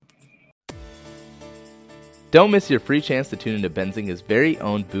Don't miss your free chance to tune into Benzinga's very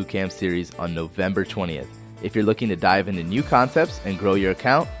own Bootcamp series on November 20th. If you're looking to dive into new concepts and grow your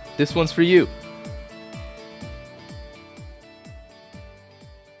account, this one's for you.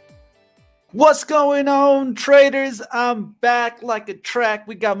 What's going on, traders? I'm back like a track.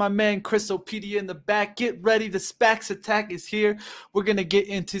 We got my man Chrisopedia in the back. Get ready. The SPACs attack is here. We're going to get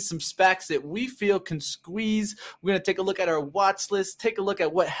into some SPACs that we feel can squeeze. We're going to take a look at our watch list, take a look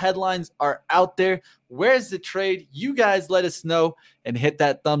at what headlines are out there. Where's the trade? You guys let us know and hit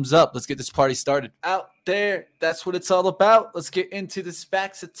that thumbs up. Let's get this party started. Out there, that's what it's all about. Let's get into the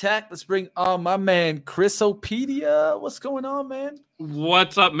SPACs attack. Let's bring on my man Chrisopedia. What's going on, man?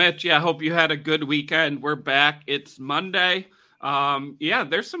 What's up, Mitch? Yeah, I hope you had a good weekend. We're back. It's Monday.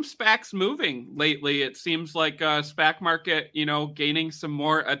 There's some SPACs moving lately. It seems like SPAC market, gaining some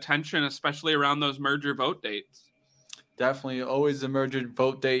more attention, especially around those merger vote dates. Definitely always the merger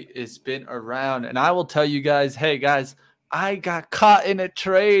vote date has been around. And I will tell you guys, hey, guys, I got caught in a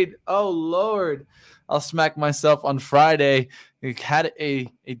trade. Oh, Lord. I'll smack myself on Friday. I had a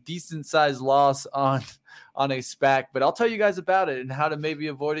decent-sized loss on a SPAC, but I'll tell you guys about it and how to maybe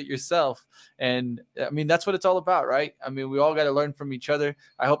avoid it yourself. And I mean, that's what it's all about, right? I mean, we all got to learn from each other.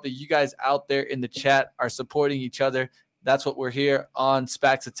 I hope that you guys out there in the chat are supporting each other. That's what we're here on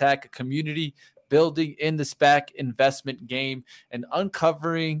SPACs Attack, a community building in the SPAC investment game and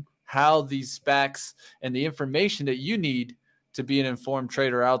uncovering how these SPACs and the information that you need to be an informed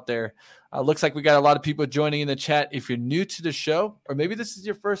trader out there. Looks like we got a lot of people joining in the chat. If you're new to the show, or maybe this is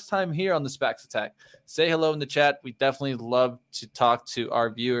your first time here on the SPACs Attack, say hello in the chat. We definitely love to talk to our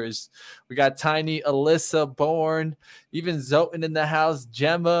viewers. We got Tiny, Alyssa, Bourne, even Zoten in the house,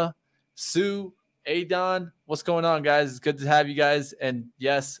 Gemma, Sue, Adon. What's going on, guys? It's good to have you guys. And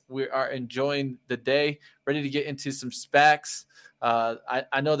yes, we are enjoying the day, ready to get into some SPACs.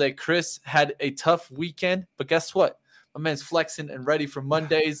 I know that Chris had a tough weekend, but guess what? My man's flexing and ready for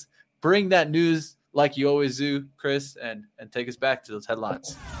Mondays. Bring that news like you always do, Chris, and take us back to those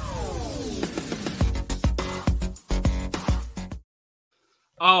headlines.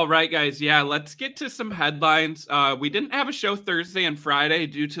 All right, guys. Yeah, let's get to some headlines. We didn't have a show Thursday and Friday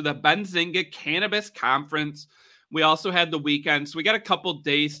due to the Benzinga Cannabis Conference. We also had the weekend, so we got a couple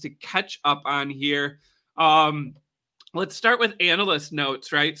days to catch up on here. Let's start with analyst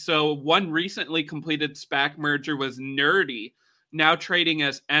notes, right? So one recently completed SPAC merger was Nerdy, now trading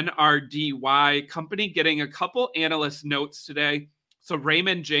as NRDY. Company getting a couple analyst notes today. So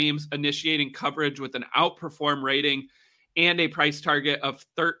Raymond James initiating coverage with an outperform rating and a price target of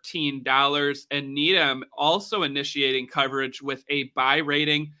 $13. And Needham also initiating coverage with a buy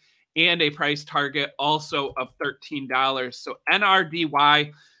rating and a price target also of $13. So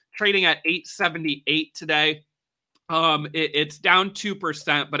NRDY trading at $8.78 today. It's down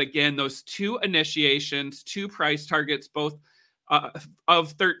 2%, but again, those two initiations, two price targets, both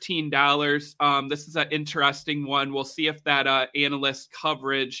of $13. This is an interesting one. We'll see if that analyst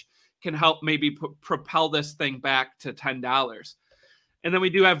coverage can help maybe propel this thing back to $10. And then we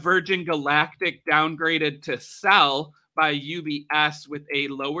do have Virgin Galactic downgraded to sell by UBS with a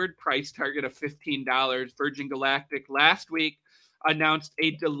lowered price target of $15. Virgin Galactic last week announced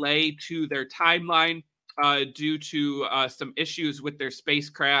a delay to their timeline due to some issues with their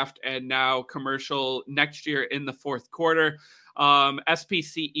spacecraft and now commercial next year in the fourth quarter.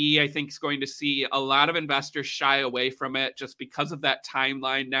 SPCE, I think, is going to see a lot of investors shy away from it just because of that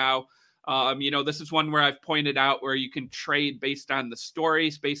timeline now. This is one where I've pointed out where you can trade based on the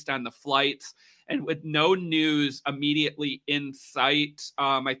stories, based on the flights, and with no news immediately in sight.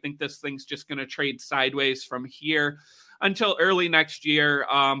 I think this thing's just going to trade sideways from here until early next year.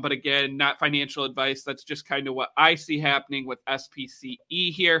 But again, not financial advice. That's just kind of what I see happening with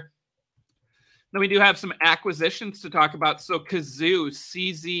SPCE here. Then we do have some acquisitions to talk about. So Kazoo,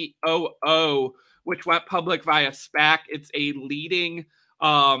 CZOO, which went public via SPAC. It's a leading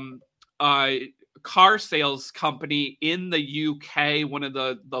car sales company in the UK, one of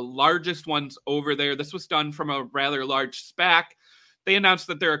the largest ones over there. This was done from a rather large SPAC. They announced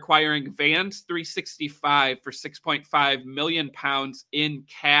that they're acquiring Vans 365 for £6.5 million in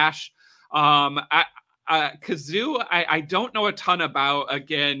cash. Kazoo, I don't know a ton about.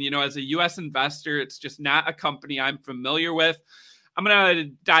 Again, as a U.S. investor, it's just not a company I'm familiar with. I'm going to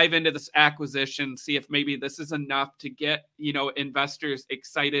dive into this acquisition, see if maybe this is enough to get, investors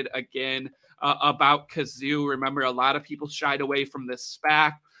excited again about Kazoo. Remember, a lot of people shied away from this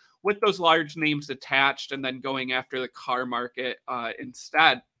SPAC with those large names attached and then going after the car market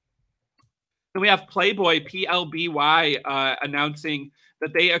instead. Then we have Playboy, PLBY, announcing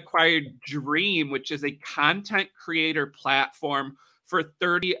that they acquired Dream, which is a content creator platform, for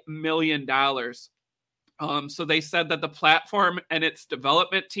 $30 million. So they said that the platform and its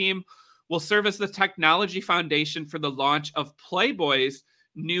development team will serve as the technology foundation for the launch of Playboy's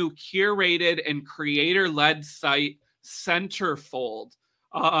new curated and creator-led site, Centerfold.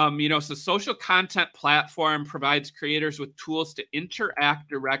 So social content platform provides creators with tools to interact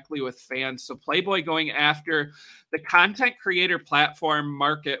directly with fans. So Playboy going after the content creator platform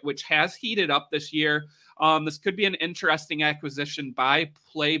market, which has heated up this year. This could be an interesting acquisition by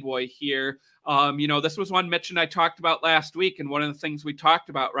Playboy here. This was one Mitch and I talked about last week. And one of the things we talked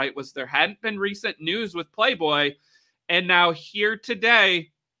about, right, was there hadn't been recent news with Playboy. And now here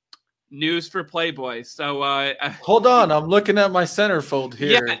today, news for Playboy. So hold on. I'm looking at my Centerfold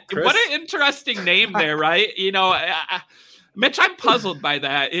here. Yeah, Chris. What an interesting name there, right? Mitch, I'm puzzled by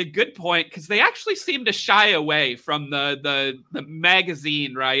that. Good point, because they actually seem to shy away from the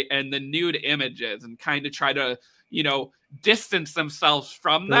magazine, right, and the nude images, and kind of try to, distance themselves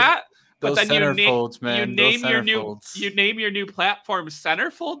from that. But then you name your new platform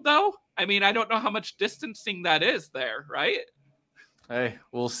Centerfold, though. I mean, I don't know how much distancing that is there, right? Hey,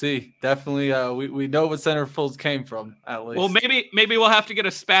 we'll see. Definitely, we know what Centerfolds came from, at least. Well, maybe we'll have to get a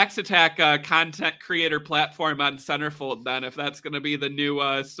Spax Attack content creator platform on Centerfold then, if that's going to be the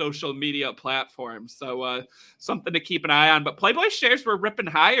new social media platform. So something to keep an eye on. But Playboy shares were ripping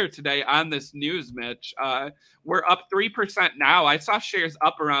higher today on this news, Mitch. We're up 3% now. I saw shares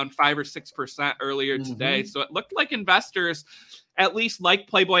up around 5 or 6% earlier today. So it looked like investors at least like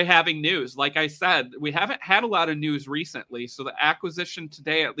Playboy having news. Like I said, we haven't had a lot of news recently. So the acquisition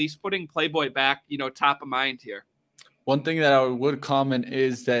today, at least putting Playboy back, top of mind here. One thing that I would comment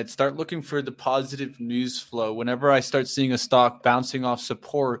is that start looking for the positive news flow. Whenever I start seeing a stock bouncing off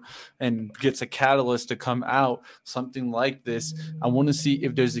support and gets a catalyst to come out, something like this, I want to see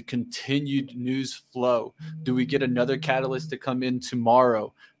if there's a continued news flow. Do we get another catalyst to come in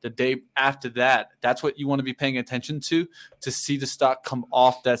tomorrow? The day after that? That's what you want to be paying attention to see the stock come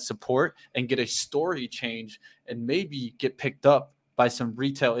off that support and get a story change and maybe get picked up by some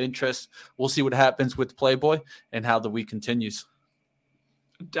retail interest. We'll see what happens with Playboy and how the week continues.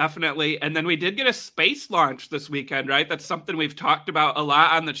 Definitely. And then we did get a space launch this weekend, right? That's something we've talked about a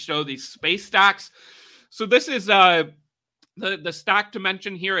lot on the show, these space stocks. So this is the stock to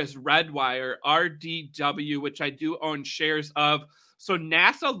mention here is Redwire, RDW, which I do own shares of. So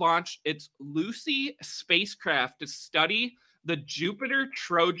NASA launched its Lucy spacecraft to study the Jupiter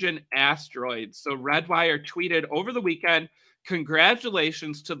Trojan asteroid. So Redwire tweeted over the weekend,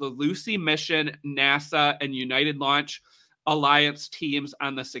 congratulations to the Lucy mission, NASA, and United Launch Alliance teams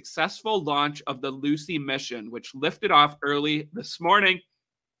on the successful launch of the Lucy mission, which lifted off early this morning.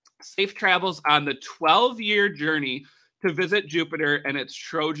 Safe travels on the 12-year journey to visit Jupiter and its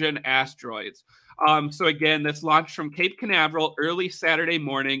Trojan asteroids. So again, this launched from Cape Canaveral early Saturday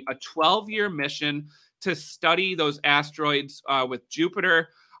morning, a 12-year mission to study those asteroids with Jupiter.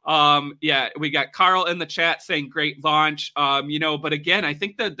 We got Carl in the chat saying great launch. But again, I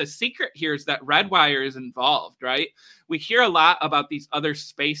think that the secret here is that Redwire is involved, right? We hear a lot about these other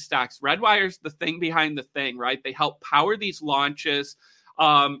space stocks. Redwire's the thing behind the thing, right? They help power these launches,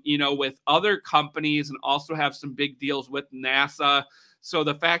 with other companies and also have some big deals with NASA. So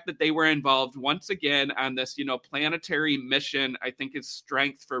the fact that they were involved once again on this, planetary mission, I think is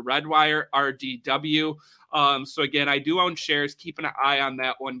strength for Redwire, RDW. So again, I do own shares, keeping an eye on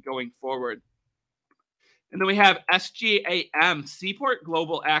that one going forward. And then we have SGAM, Seaport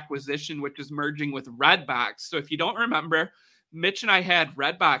Global Acquisition, which is merging with Redbox. So if you don't remember, Mitch and I had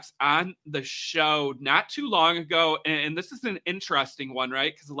Redbox on the show not too long ago. And this is an interesting one,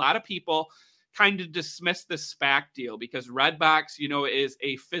 right? Because a lot of people kind of dismiss the SPAC deal because Redbox, is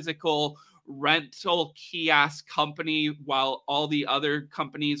a physical rental kiosk company while all the other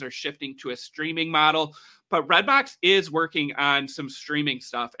companies are shifting to a streaming model. But Redbox is working on some streaming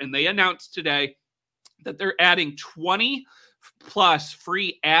stuff. And they announced today that they're adding 20 plus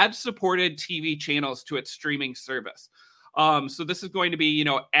free ad-supported TV channels to its streaming service. So this is going to be,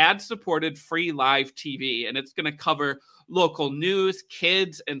 ad-supported free live TV, and it's going to cover local news,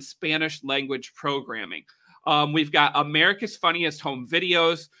 kids, and Spanish language programming. We've got America's Funniest Home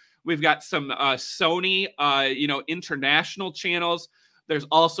Videos. We've got some Sony, international channels. There's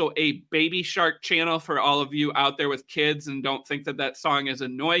also a Baby Shark channel for all of you out there with kids and don't think that song is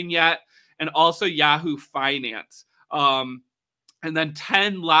annoying yet. And also Yahoo Finance. And then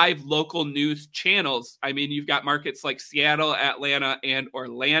 10 live local news channels. I mean, you've got markets like Seattle, Atlanta, and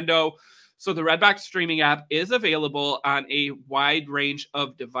Orlando. So the Redbox streaming app is available on a wide range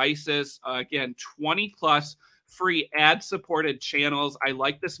of devices. Again, 20 plus free ad-supported channels. I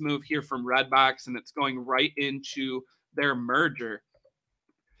like this move here from Redbox, and it's going right into their merger.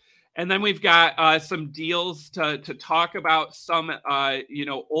 And then we've got some deals to talk about, some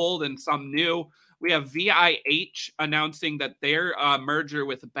old and some new. We have VIH announcing that their merger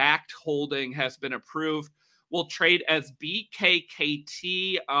with Bakkt Holding has been approved. Will trade as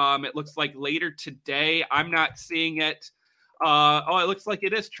BKKT. It looks like later today. I'm not seeing it. It looks like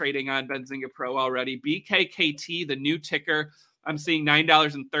it is trading on Benzinga Pro already. BKKT, the new ticker. I'm seeing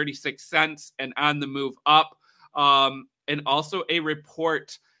 $9.36 and on the move up. And also a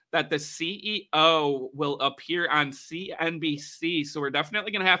report that the CEO will appear on CNBC. So we're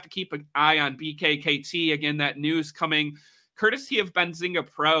definitely going to have to keep an eye on BKKT. Again, that news coming courtesy of Benzinga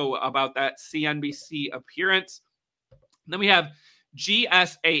Pro about that CNBC appearance. Then we have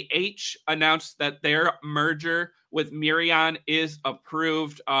GSAH announced that their merger with Mirion is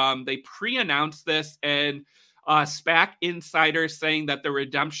approved. They pre-announced this, and SPAC insiders saying that the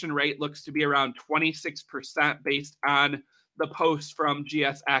redemption rate looks to be around 26% based on the post from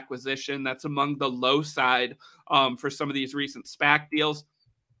GS Acquisition. That's among the low side for some of these recent SPAC deals.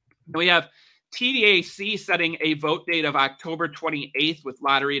 Then we have TDAC setting a vote date of October 28th with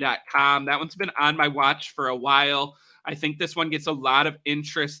lottery.com. That one's been on my watch for a while. I think this one gets a lot of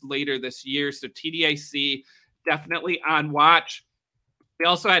interest later this year. So TDAC definitely on watch. We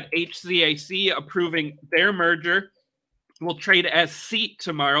also had HCAC approving their merger. We'll trade as SEAT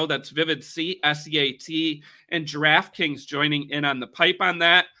tomorrow. That's Vivid Seat, SEAT, and DraftKings joining in on the pipe on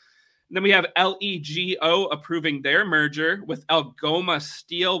that. And then we have LEGO approving their merger with Algoma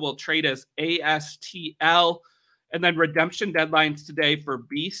Steel. Will trade as ASTL. And then redemption deadlines today for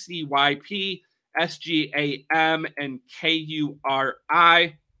BCYP, SGAM, and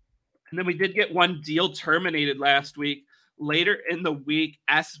KURI. And then we did get one deal terminated last week. Later in the week,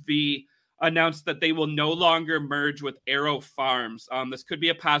 SV announced that they will no longer merge with Arrow Farms. This could be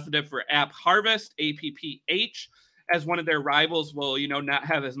a positive for App Harvest, APPH, as one of their rivals will, not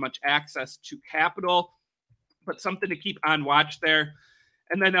have as much access to capital, but something to keep on watch there.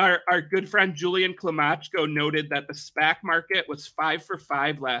 And then our good friend Julian Klimachko noted that the SPAC market was 5 for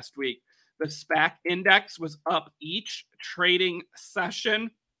 5 last week. The SPAC index was up each trading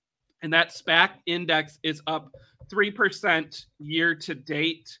session, and that SPAC index is up 3% year to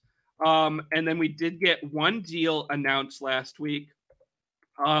date. And then we did get one deal announced last week.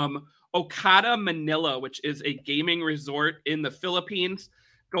 Okada Manila, which is a gaming resort in the Philippines,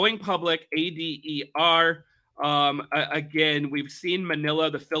 going public, ADER. Again, we've seen Manila,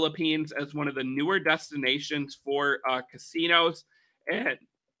 the Philippines, as one of the newer destinations for casinos. And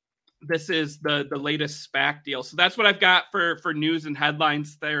this is the latest SPAC deal. So that's what I've got for news and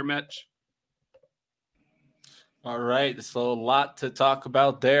headlines there, Mitch. All right, so a lot to talk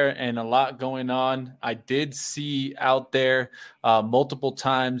about there and a lot going on. I did see out there multiple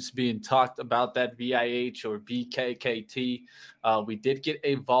times being talked about that VIH or BKKT. We did get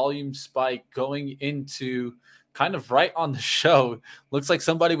a volume spike going into kind of right on the show. Looks like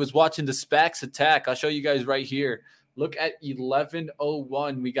somebody was watching the SPACs attack. I'll show you guys right here. Look at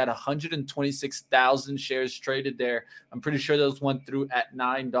 11:01. We got 126,000 shares traded there. I'm pretty sure those went through at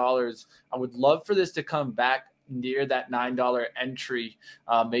 $9. I would love for this to come back near that $9 entry,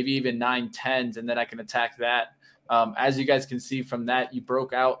 maybe even 9.10s, and then I can attack that. As you guys can see from that, you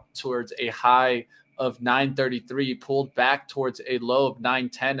broke out towards a high of 9.33, pulled back towards a low of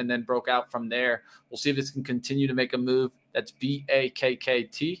 9.10, and then broke out from there. We'll see if this can continue to make a move. That's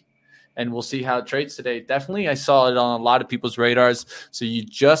BAKKT, and we'll see how it trades today. Definitely, I saw it on a lot of people's radars, so you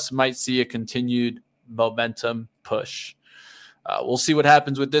just might see a continued momentum push. We'll see what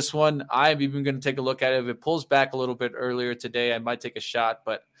happens with this one. I'm even going to take a look at it. If it pulls back a little bit earlier today, I might take a shot,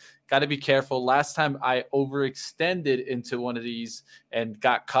 but got to be careful. Last time I overextended into one of these and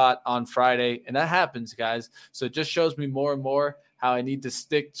got caught on Friday, and that happens, guys. So it just shows me more and more how I need to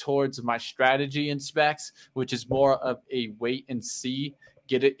stick towards my strategy in SPACs, which is more of a wait and see,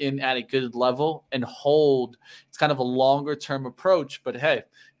 get it in at a good level and hold. It's kind of a longer term approach, but hey,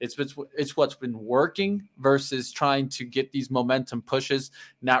 it's what's been working versus trying to get these momentum pushes.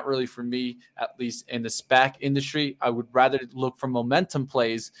 Not really for me, at least in the SPAC industry. I would rather look for momentum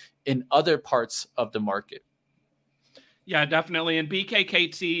plays in other parts of the market. Yeah, definitely. And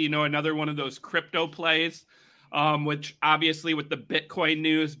BKKT, another one of those crypto plays, which obviously with the Bitcoin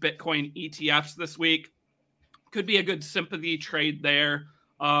news, Bitcoin ETFs this week, could be a good sympathy trade there.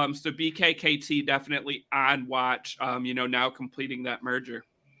 So BKKT definitely on watch, now completing that merger.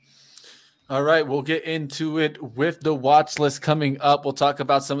 All right, we'll get into it with the watch list coming up. We'll talk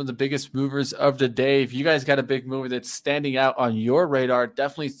about some of the biggest movers of the day. If you guys got a big mover that's standing out on your radar,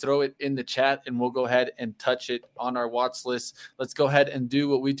 definitely throw it in the chat and we'll go ahead and touch it on our watch list. Let's go ahead and do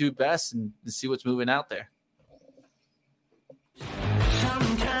what we do best and see what's moving out there.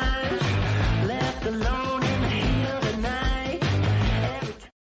 Sometimes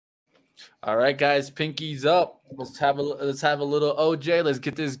All right, guys, pinkies up. Let's have a little OJ. Let's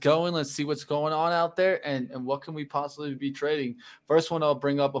get this going. Let's see what's going on out there and what can we possibly be trading. First one I'll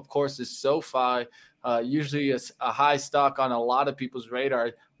bring up, of course, is SoFi. Usually a high stock on a lot of people's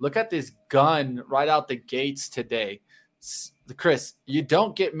radar. Look at this gun right out the gates today. Chris, you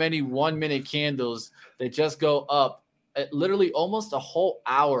don't get many 1 minute candles. They just go up at literally almost a whole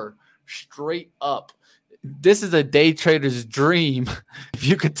hour straight up. This is a day trader's dream. If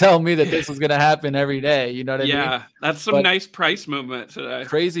you could tell me that this was going to happen every day, you know what I mean? Yeah, that's some nice price movement today.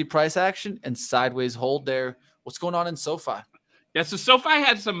 Crazy price action and sideways hold there. What's going on in SoFi? Yeah, so SoFi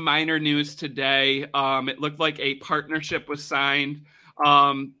had some minor news today. It looked like a partnership was signed.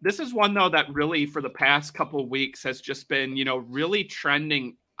 This is one, though, that really for the past couple of weeks has just been, really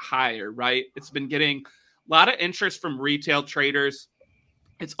trending higher, right? It's been getting a lot of interest from retail traders.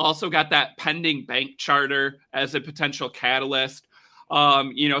 It's also got that pending bank charter as a potential catalyst. So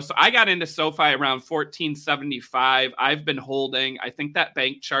I got into SoFi around 1475. I've been holding. I think that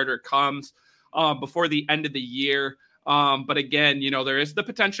bank charter comes before the end of the year. But again, there is the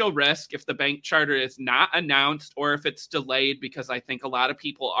potential risk if the bank charter is not announced or if it's delayed, because I think a lot of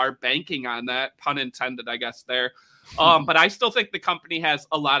people are banking on that, pun intended, I guess there. But I still think the company has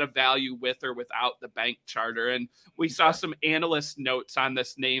a lot of value with or without the bank charter. And we saw some analyst notes on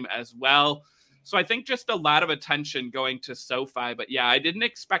this name as well. So I think just a lot of attention going to SoFi. But yeah, I didn't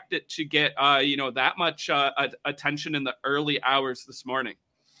expect it to get, that much attention in the early hours this morning.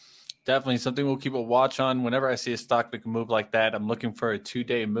 Definitely something we'll keep a watch on. Whenever I see a stock make a move like that, I'm looking for a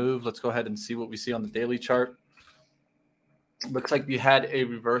 2-day move. Let's go ahead and see what we see on the daily chart. Looks like we had a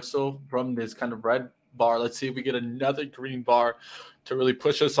reversal from this kind of red bar. Let's see if we get another green bar to really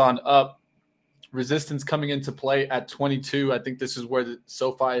push us on up. Resistance coming into play at 22. I think this is where the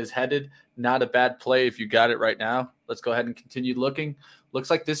SoFi is headed. Not a bad play if you got it right now. Let's go ahead and continue looking.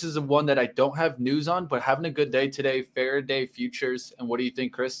 Looks like this is the one that I don't have news on, but having a good day today. Faraday Futures. And what do you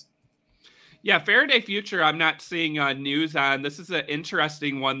think, Chris? Yeah, Faraday Future, I'm not seeing news on. This is an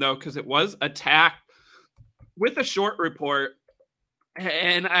interesting one, though, because it was attacked with a short report.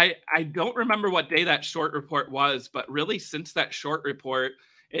 And I don't remember what day that short report was, but really since that short report,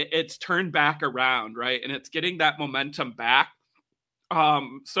 it's turned back around, right? And it's getting that momentum back.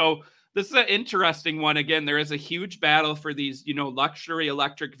 So this is an interesting one. Again, there is a huge battle for these, luxury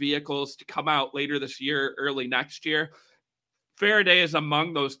electric vehicles to come out later this year, early next year. Faraday is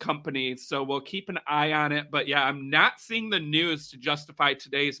among those companies, so we'll keep an eye on it. But yeah, I'm not seeing the news to justify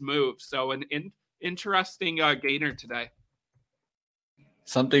today's move. So an interesting gainer today.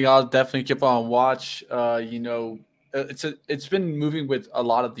 Something I'll definitely keep on watch. It's been moving with a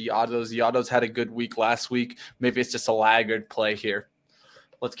lot of the autos. The autos had a good week last week. Maybe it's just a laggard play here.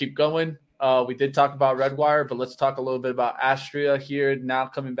 Let's keep going. We did talk about Redwire, but let's talk a little bit about Astria here. Now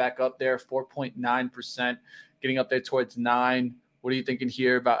coming back up there, 4.9%. Getting up there towards 9. What are you thinking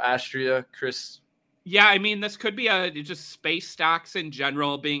here about Astria, Chris? Yeah, I mean, this could be just space stocks in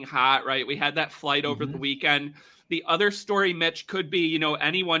general being hot, right? We had that flight over the weekend. The other story, Mitch, could be,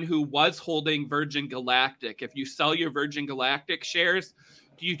 anyone who was holding Virgin Galactic. If you sell your Virgin Galactic shares,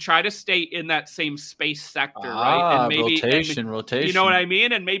 do you try to stay in that same space sector, right? And maybe rotation. You know what I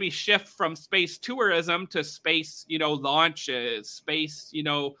mean? And maybe shift from space tourism to space, launches, space,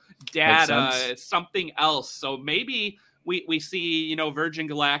 data, something else. So maybe we see, Virgin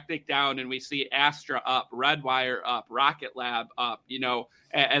Galactic down and we see Astra up, Redwire up, Rocket Lab up,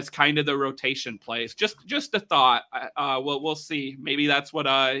 as kind of the rotation plays. Just a thought. We'll see. Maybe that's what,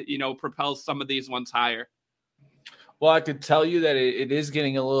 propels some of these ones higher. Well, I could tell you that it is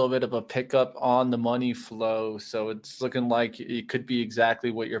getting a little bit of a pickup on the money flow. So it's looking like it could be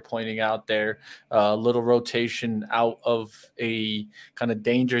exactly what you're pointing out there. A little rotation out of a kind of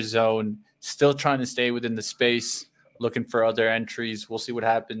danger zone, still trying to stay within the space, looking for other entries. We'll see what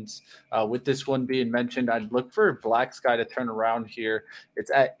happens. With this one being mentioned, I'd look for Black Sky to turn around here. It's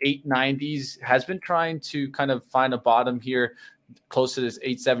at 890s, has been trying to kind of find a bottom here, close to this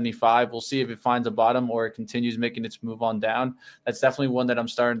 875. We'll see if it finds a bottom or it continues making its move on down. That's definitely one that I'm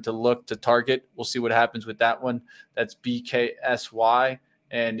starting to look to target. We'll see what happens with that one. That's BKSY,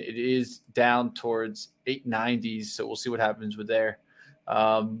 and it is down towards 890s. So we'll see what happens with there.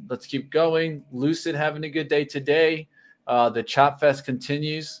 Let's keep going. Lucid having a good day today. The Chop Fest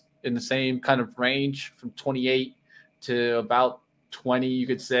continues in the same kind of range from 28 to about 20, you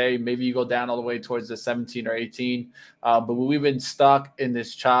could say. Maybe you go down all the way towards the 17 or 18. But we've been stuck in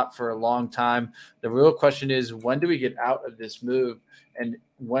this chop for a long time. The real question is, when do we get out of this move? And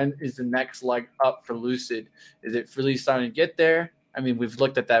when is the next leg up for Lucid? Is it really starting to get there? I mean, we've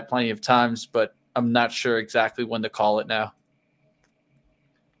looked at that plenty of times, but I'm not sure exactly when to call it now.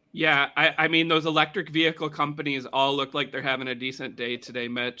 Yeah, I mean, those electric vehicle companies all look like they're having a decent day today,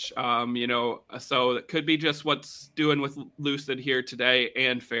 Mitch. So it could be just what's doing with Lucid here today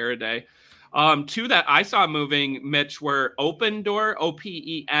and Faraday. Two that I saw moving, Mitch, were Open Door,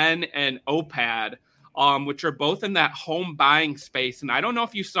 OPEN, and OPAD, which are both in that home buying space. And I don't know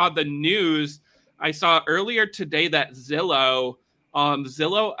if you saw the news. I saw earlier today that Zillow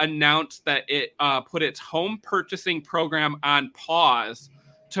announced that it put its home purchasing program on pause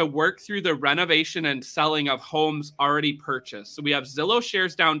to work through the renovation and selling of homes already purchased. So we have Zillow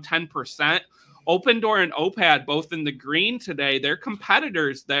shares down 10%. Open Door and OPAD both in the green today. They're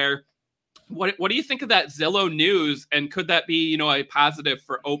competitors there. What do you think of that Zillow news? And could that be, a positive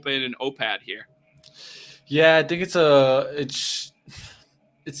for Open and OPAD here? Yeah, I think it's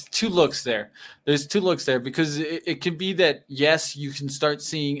two looks there. There's two looks there because it can be that, yes, you can start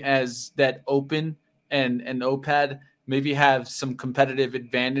seeing as that Open and OPAD maybe have some competitive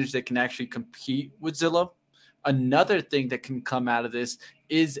advantage that can actually compete with Zillow. Another thing that can come out of this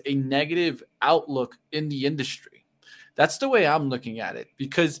is a negative outlook in the industry. That's the way I'm looking at it,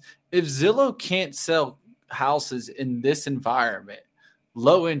 because if Zillow can't sell houses in this environment,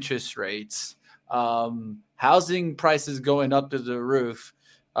 low interest rates, housing prices going up to the roof,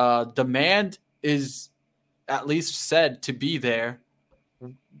 demand is at least said to be there.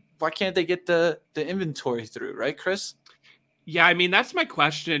 Why can't they get the inventory through, right, Chris? Yeah, I mean, that's my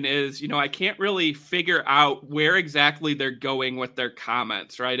question is, I can't really figure out where exactly they're going with their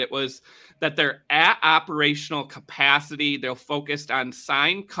comments, right? It was that they're at operational capacity. They're focused on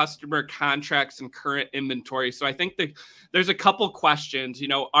signed customer contracts and current inventory. So I think there's a couple questions, did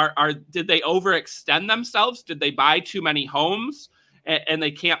they overextend themselves? Did they buy too many homes and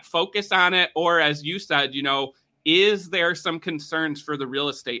they can't focus on it? Or as you said, is there some concerns for the real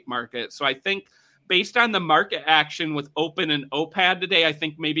estate market? So I think based on the market action with Open and OPAD today, I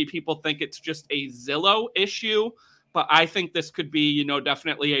think maybe people think it's just a Zillow issue, but I think this could be,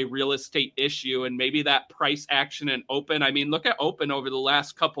 definitely a real estate issue, and maybe that price action in Open. I mean, look at Open over the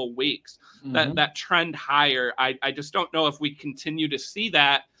last couple weeks, that trend higher. I just don't know if we continue to see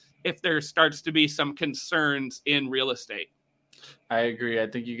that if there starts to be some concerns in real estate. I agree. I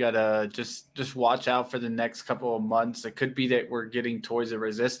think you gotta just watch out for the next couple of months. It could be that we're getting towards a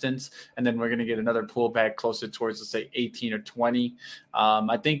resistance, and then we're going to get another pullback closer towards, let's say, 18 or 20.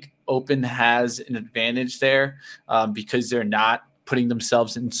 I think Open has an advantage there because they're not putting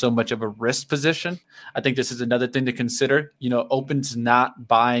themselves in so much of a risk position. I think this is another thing to consider. Open's not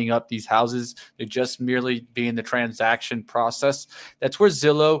buying up these houses. They're just merely being the transaction process. That's where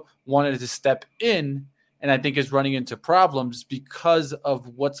Zillow wanted to step in, and I think is running into problems because of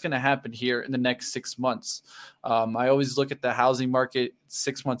what's going to happen here in the next 6 months. I always look at the housing market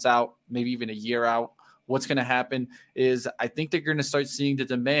 6 months out, maybe even a year out. What's going to happen is I think they're going to start seeing the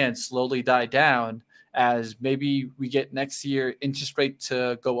demand slowly die down as maybe we get next year interest rate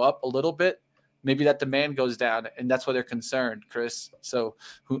to go up a little bit. Maybe that demand goes down, and that's why they're concerned, Chris. So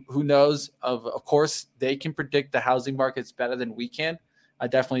who knows? Of course, they can predict the housing markets better than we can. I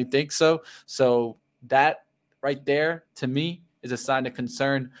definitely think so. So that right there, to me, is a sign of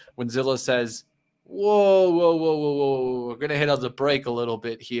concern when Zillow says, whoa, we're going to hit on the brake a little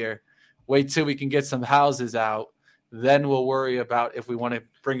bit here. Wait till we can get some houses out. Then we'll worry about if we want to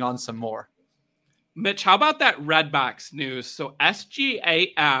bring on some more. Mitch, how about that Redbox news? So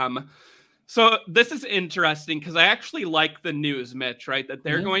SGAM. So this is interesting because I actually like the news, Mitch, right? That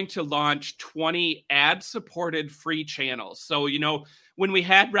they're going to launch 20 ad-supported free channels. So, when we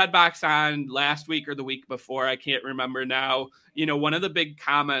had Redbox on last week or the week before, I can't remember now, one of the big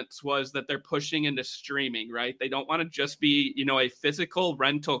comments was that they're pushing into streaming, right? They don't want to just be, a physical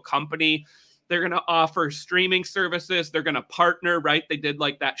rental company. They're going to offer streaming services. They're going to partner, right? They did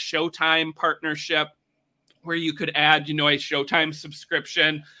like that Showtime partnership where you could add, a Showtime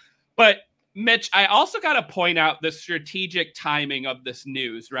subscription. But Mitch, I also got to point out the strategic timing of this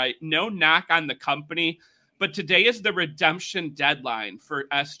news, right? No knock on the company, but today is the redemption deadline for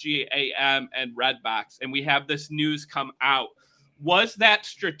SGAM and Redbox, and we have this news come out. Was that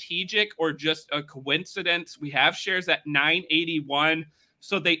strategic or just a coincidence? We have shares at 981,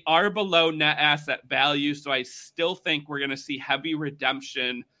 so they are below net asset value, so I still think we're going to see heavy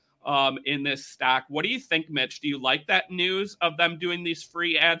redemption in this stock. What do you think, Mitch? Do you like that news of them doing these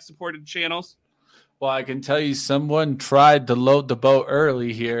free ad-supported channels? Well, I can tell you someone tried to load the boat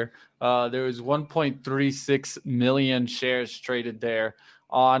early here. There was 1.36 million shares traded there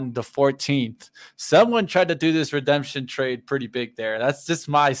on the 14th. Someone tried to do this redemption trade pretty big there. That's just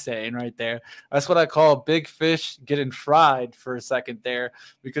my saying right there. That's what I call big fish getting fried for a second there,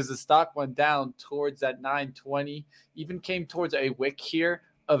 because the stock went down towards that 920, even came towards a wick here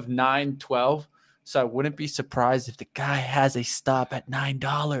of 9.12. So I wouldn't be surprised if the guy has a stop at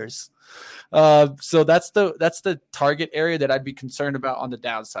 $9. So that's the target area that I'd be concerned about on the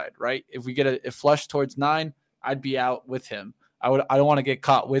downside, right? If we get a flush towards 9, I'd be out with him. I don't want to get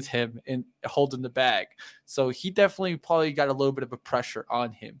caught with him in holding the bag. So he definitely probably got a little bit of a pressure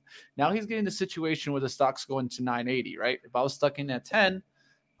on him. Now he's getting the situation where the stock's going to 980, right? If I was stuck in at 10,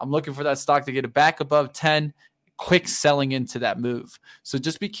 I'm looking for that stock to get it back above 10, quick selling into that move. So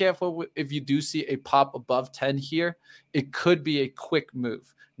just be careful if you do see a pop above 10 here. It could be a quick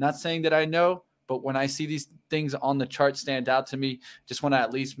move. Not saying that I know, but when I see these things on the chart stand out to me, just want to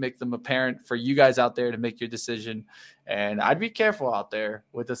at least make them apparent for you guys out there to make your decision. And I'd be careful out there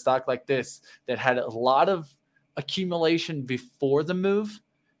with a stock like this that had a lot of accumulation before the move.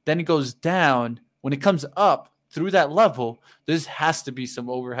 Then it goes down. When it comes up through that level, there has to be some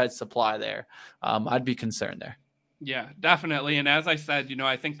overhead supply there. I'd be concerned there. Yeah, definitely. And as I said,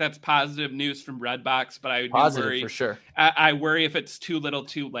 I think that's positive news from Redbox, but I would worry for sure. I worry if it's too little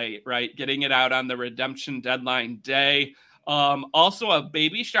too late, right? Getting it out on the redemption deadline day. Also a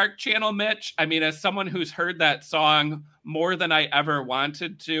Baby Shark channel, Mitch. I mean, as someone who's heard that song more than I ever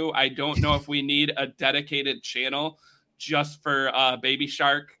wanted to, I don't know if we need a dedicated channel just for Baby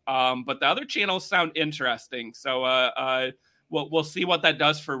Shark. But the other channels sound interesting. So we'll see what that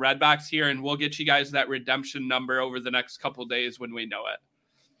does for Redbox here, and we'll get you guys that redemption number over the next couple days when we know it.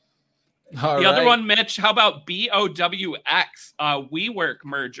 The other one, Mitch, how about BOWX, WeWork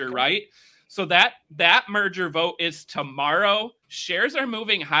merger, right? So that merger vote is tomorrow. Shares are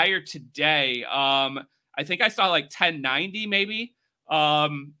moving higher today. I think I saw like 1090 maybe.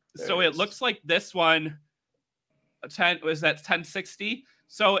 So it looks like this one, 1060?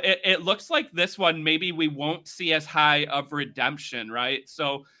 So it looks like this one, maybe we won't see as high of redemption, right?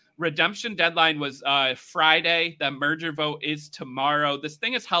 So redemption deadline was Friday. The merger vote is tomorrow. This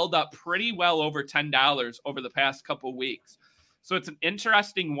thing has held up pretty well over $10 over the past couple weeks. So it's an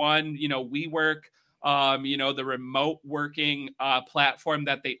interesting one. WeWork, the remote working platform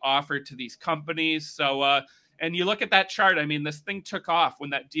that they offer to these companies. So, and you look at that chart, I mean, this thing took off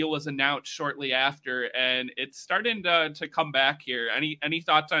when that deal was announced shortly after, and it's starting to come back here. Any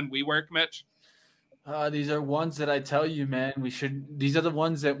thoughts on WeWork, Mitch? These are ones that I tell you, man, these are the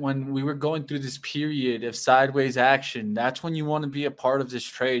ones that when we were going through this period of sideways action, that's when you want to be a part of this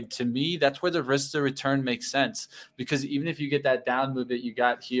trade. To me, that's where the risk to return makes sense, because even if you get that down move that you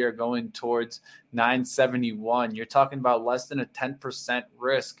got here going towards 971, you're talking about less than a 10%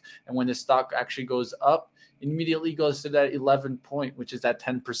 risk. And when the stock actually goes up, immediately goes to that 11 point, which is that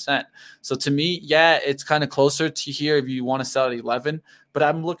 10%. So to me, yeah, it's kind of closer to here if you want to sell at 11, but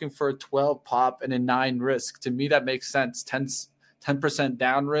I'm looking for a 12 pop and a 9 risk. To me, that makes sense. 10%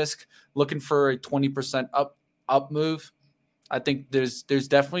 down risk, looking for a 20% up move. I think there's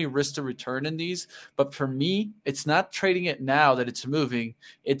definitely risk to return in these, but for me, it's not trading it now that it's moving.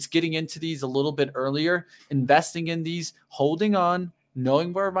 It's getting into these a little bit earlier, investing in these, holding on,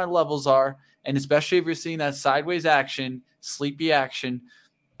 knowing where my levels are. And especially if you're seeing that sideways action, sleepy action,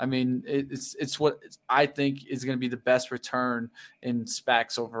 I mean, it's what I think is going to be the best return in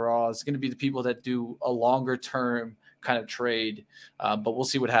SPACs overall. It's going to be the people that do a longer term kind of trade. But we'll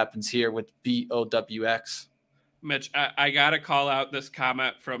see what happens here with BOWX. Mitch, I got to call out this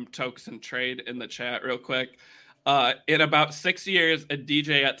comment from Tokes and Trade in the chat real quick. In about 6 years, a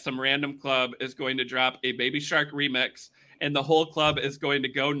DJ at some random club is going to drop a Baby Shark remix, and the whole club is going to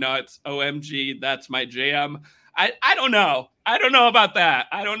go nuts. OMG, that's my jam. I don't know. I don't know about that.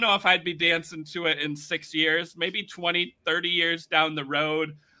 I don't know if I'd be dancing to it in 6 years, maybe 20, 30 years down the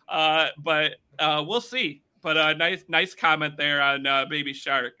road. But we'll see. But nice comment there on Baby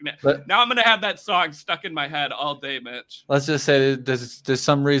Shark. Now I'm going to have that song stuck in my head all day, Mitch. Let's just say there's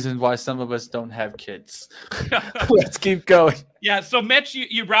some reason why some of us don't have kids. Let's keep going. Yeah, so Mitch,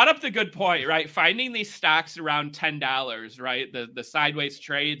 you brought up the good point, right? Finding these stocks around $10, right? The sideways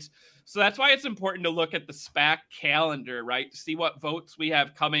trades. So that's why it's important to look at the SPAC calendar, right? To see what votes we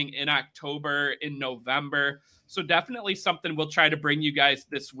have coming in October, in November. So definitely something we'll try to bring you guys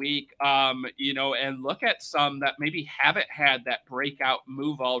this week, and look at some that maybe haven't had that breakout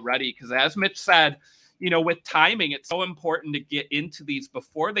move already. Because as Mitch said, with timing, it's so important to get into these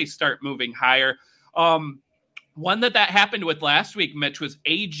before they start moving higher. One that happened with last week, Mitch, was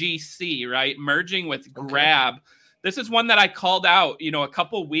AGC, right? Merging with Grab. This is one that I called out, a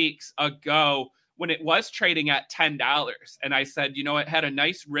couple weeks ago when it was trading at $10. And I said, it had a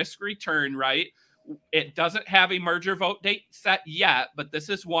nice risk return, right? It doesn't have a merger vote date set yet, but this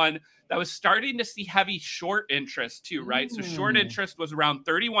is one that was starting to see heavy short interest too, right? So short interest was around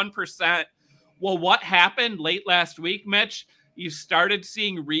 31%. Well, what happened late last week, Mitch? you started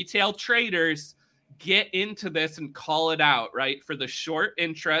seeing retail traders get into this and call it out, right? For the short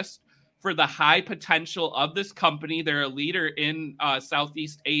interest, for the high potential of this company. They're a leader in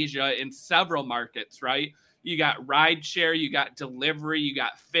Southeast Asia in several markets, right? You got rideshare, you got delivery, you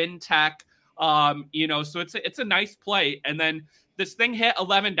got fintech, so it's a nice play. And then this thing hit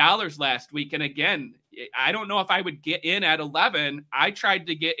 $11 last week. And again, I don't know if I would get in at 11. I tried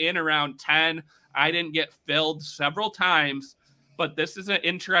to get in around 10. I didn't get filled several times, but this is an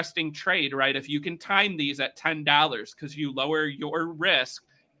interesting trade, right? If you can time these at $10, because you lower your risk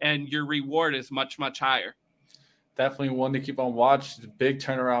and your reward is much, much higher. Definitely one to keep on watch. Big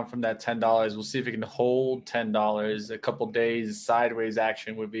turnaround from that $10. We'll see if it can hold $10. A couple days sideways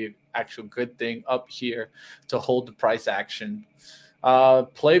action would be an actual good thing up here to hold the price action.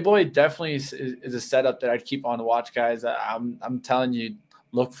 Playboy definitely is a setup that I'd keep on the watch, guys. I'm telling you,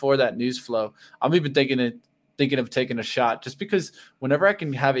 look for that news flow. I'm even thinking of taking a shot, just because whenever I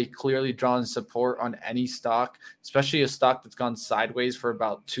can have a clearly drawn support on any stock, especially a stock that's gone sideways for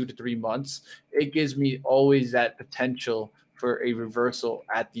about 2 to 3 months, it gives me always that potential for a reversal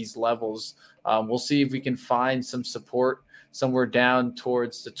at these levels. We'll see if we can find some support somewhere down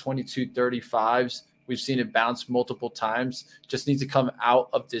towards the 2235s. We've seen it bounce multiple times. Just needs to come out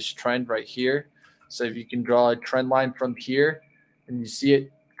of this trend right here. So if you can draw a trend line from here and you see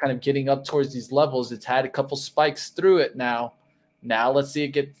it kind of getting up towards these levels, it's had a couple spikes through it now. Now let's see it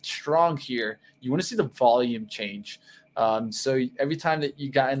get strong here. You want to see the volume change. So every time that you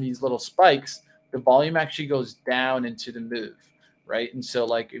got in these little spikes, the volume actually goes down into the move, right? And so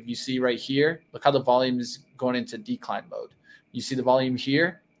like if you see right here, look how the volume is going into decline mode. You see the volume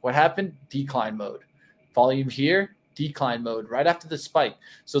here. What happened? Decline mode. Volume here, decline mode right after the spike.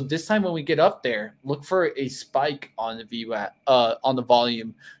 So this time when we get up there, look for a spike on the VWAP, on the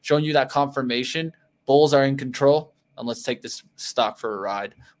volume, showing you that confirmation. Bulls are in control, and let's take this stock for a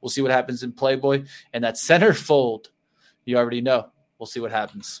ride. We'll see what happens in Playboy, and that center fold, you already know. We'll see what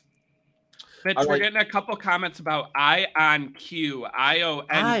happens. Mitch, we're getting a couple comments about IonQ,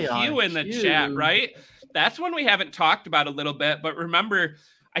 IONQ in the chat, right? That's one we haven't talked about a little bit, but remember,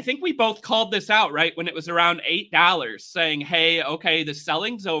 I think we both called this out, right? When it was around $8, saying, hey, okay, the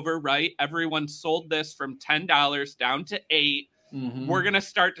selling's over, right? Everyone sold this from $10 down to $8. Mm-hmm. We're going to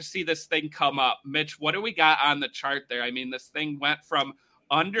start to see this thing come up. Mitch, what do we got on the chart there? I mean, this thing went from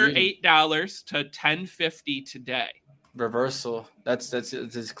under $8 to $10.50 today. Reversal. That's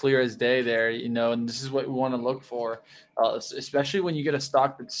as clear as day there, and this is what we want to look for, especially when you get a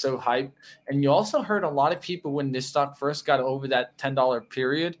stock that's so hyped. And you also heard a lot of people when this stock first got over that $10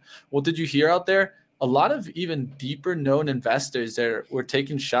 period. What did you hear out there? A lot of even deeper known investors that were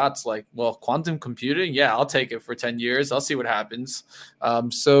taking shots like, well, quantum computing, yeah, I'll take it for 10 years. I'll see what happens.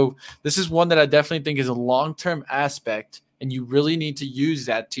 So this is one that I definitely think is a long-term aspect. And you really need to use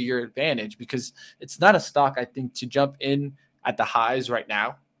that to your advantage, because it's not a stock, I think, to jump in at the highs right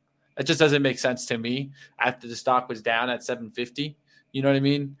now. It just doesn't make sense to me after the stock was down at 750. You know what I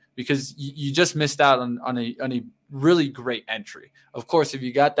mean? Because you just missed out on a really great entry. Of course, if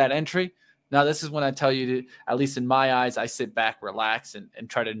you got that entry, now this is when I tell you to, at least in my eyes, I sit back, relax, and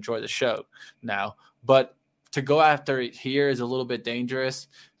try to enjoy the show now. But to go after it here is a little bit dangerous.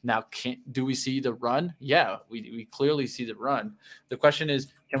 Now, do we see the run? Yeah, we clearly see the run. The question is,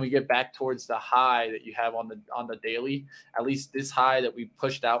 can we get back towards the high that you have on the daily? At least this high that we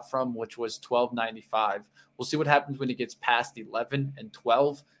pushed out from, which was 12.95. We'll see what happens when it gets past 11 and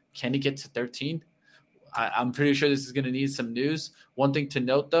 12. Can it get to 13? I'm pretty sure this is going to need some news. One thing to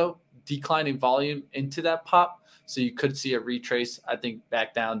note, though, declining volume into that pop. So you could see a retrace, I think,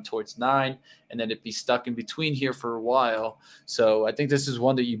 back down towards 9, and then it'd be stuck in between here for a while. So I think this is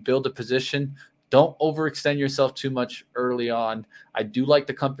one that you build a position. Don't overextend yourself too much early on. I do like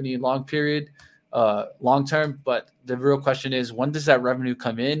the company in long term, but the real question is, when does that revenue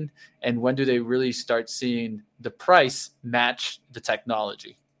come in, and when do they really start seeing the price match the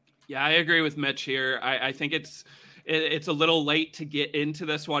technology? Yeah, I agree with Mitch here. I think it's a little late to get into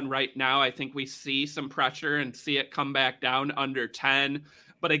this one right now. I think we see some pressure and see it come back down under 10.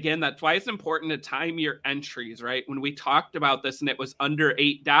 But again, that's why it's important to time your entries, right? When we talked about this and it was under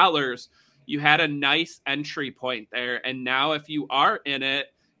 $8, you had a nice entry point there. And now if you are in it,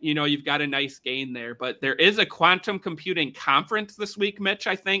 you've got a nice gain there. But there is a quantum computing conference this week, Mitch,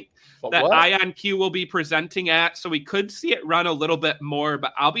 I think, that IonQ will be presenting at. So we could see it run a little bit more,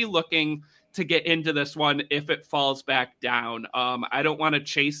 but I'll be looking to get into this one if it falls back down. I don't want to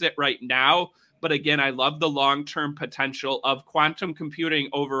chase it right now, but again, I love the long-term potential of quantum computing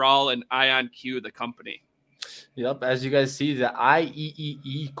overall and IonQ, the company. Yep, as you guys see, the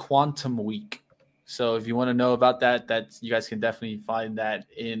IEEE Quantum Week. So if you want to know about that, you guys can definitely find that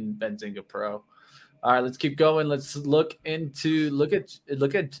in Benzinga Pro. All right, let's keep going. Let's look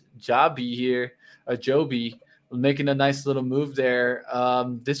at Joby here, Joby making a nice little move there.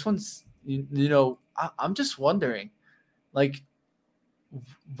 This one's, I'm just wondering, like,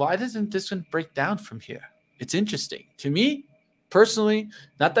 why doesn't this one break down from here? It's interesting to me personally.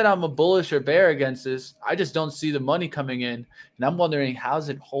 Not that I'm a bullish or bear against this. I just don't see the money coming in, and I'm wondering how's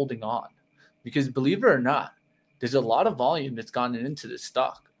it holding on? Because believe it or not, there's a lot of volume that's gone into this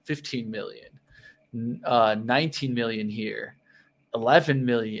stock. 15 million. 19 million here, 11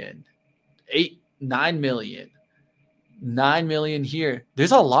 million, 9 million, 9 million here.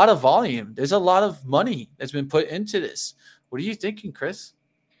 There's a lot of volume. There's a lot of money that's been put into this. What are you thinking, Chris?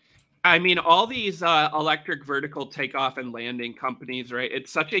 I mean, all these electric vertical takeoff and landing companies, right?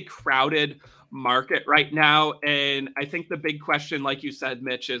 It's such a crowded market right now. And I think the big question, like you said,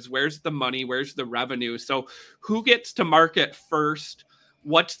 Mitch, is where's the money? Where's the revenue? So who gets to market first?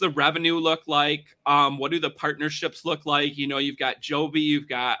 What's the revenue look like? What do the partnerships look like? You've got Joby, you've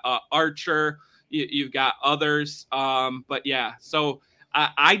got Archer, you've got others. But yeah, so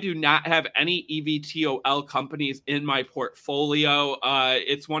I do not have any EVTOL companies in my portfolio.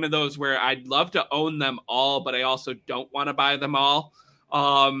 It's one of those where I'd love to own them all, but I also don't want to buy them all.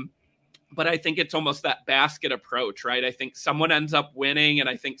 But I think it's almost that basket approach, right? I think someone ends up winning, and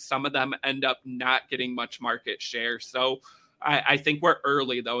I think some of them end up not getting much market share. So I think we're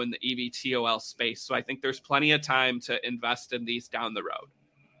early, though, in the EVTOL space. So I think there's plenty of time to invest in these down the road.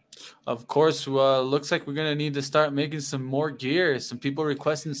 Of course, looks like we're going to need to start making some more gear. Some people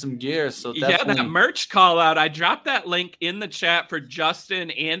requesting some gear. So definitely. Yeah, that merch call out. I dropped that link in the chat for Justin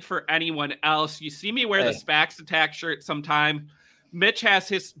and for anyone else. You see me wear the Spax Attack shirt sometime. Mitch has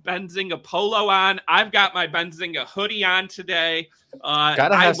his Benzinga polo on. I've got my Benzinga hoodie on today.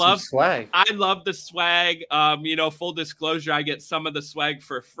 Gotta have some swag. I love the swag. Full disclosure, I get some of the swag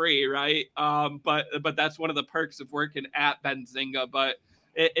for free, right? But that's one of the perks of working at Benzinga. But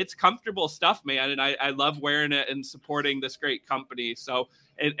it's comfortable stuff, man, and I love wearing it and supporting this great company. So,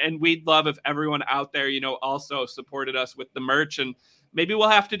 and we'd love if everyone out there, also supported us with the merch, and maybe we'll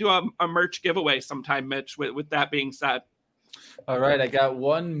have to do a merch giveaway sometime, Mitch. With that being said. All right, I got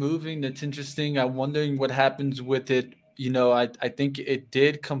one moving that's interesting. I'm wondering what happens with it. I think it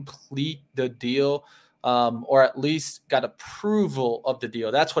did complete the deal, or at least got approval of the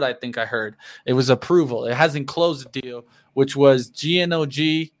deal. That's what I think I heard. It was approval. It hasn't closed the deal, which was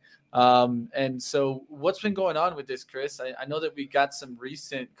GNOG. And so what's been going on with this, Chris? I know that we got some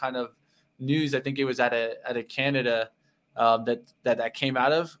recent kind of news. I think it was out of Canada that came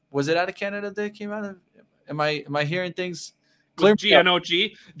out of. Was it out of Canada that it came out of? Am I hearing things?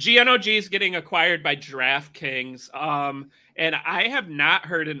 GNOG is getting acquired by DraftKings. And I have not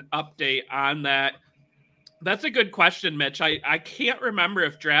heard an update on that. That's a good question, Mitch. I can't remember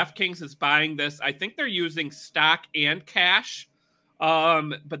if DraftKings is buying this. I think they're using stock and cash.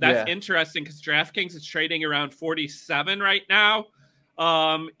 But that's interesting because DraftKings is trading around 47 right now.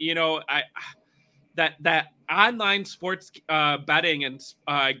 That online sports betting and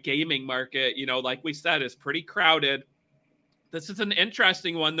gaming market, like we said, is pretty crowded. This is an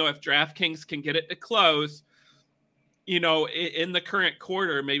interesting one, though. If DraftKings can get it to close, in the current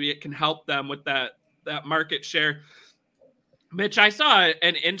quarter, maybe it can help them with that market share. Mitch, I saw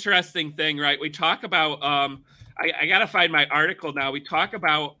an interesting thing, right? We talk about, I got to find my article now. We talk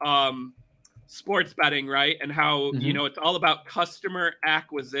about sports betting, right? And how, it's all about customer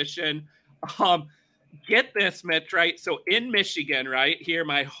acquisition. Get this, Mitch, right? So in Michigan, right here,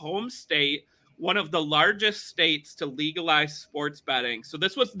 my home state, one of the largest states to legalize sports betting. So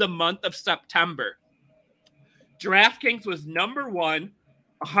this was the month of September. DraftKings was number one,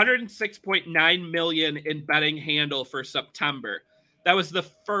 106.9 million in betting handle for September. That was the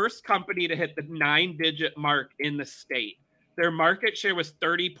first company to hit the 9-digit mark in the state. Their market share was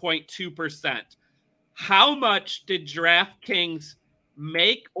 30.2%. How much did DraftKings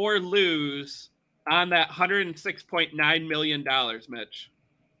make or lose on that $106.9 million, Mitch?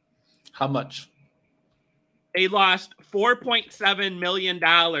 How much? They lost $4.7 million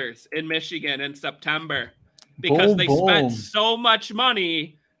in Michigan in September because they spent so much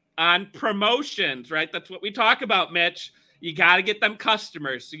money on promotions, right? That's what we talk about, Mitch. You got to get them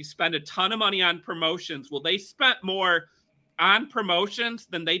customers. So you spend a ton of money on promotions. Well, they spent more on promotions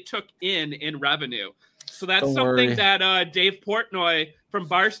than they took in revenue. So that's something that Dave Portnoy from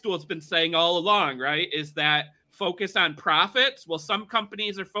Barstool has been saying all along, right? Is that focus on profits. Well, some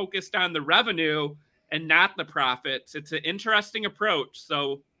companies are focused on the revenue and not the profits. It's an interesting approach.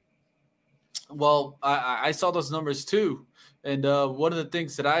 So, well, I saw those numbers too. And one of the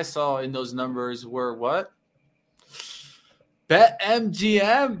things that I saw in those numbers were what?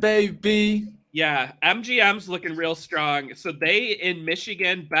 BetMGM, baby. Yeah, MGM's looking real strong. So they in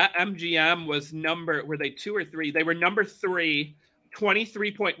Michigan, BetMGM was were they 2 or 3? They were number 3,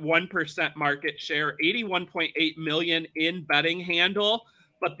 23.1% market share, 81.8 million in betting handle.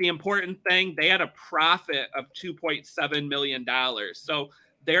 But the important thing, they had a profit of $2.7 million. So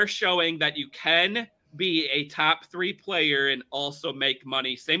they're showing that you can be a top 3 player and also make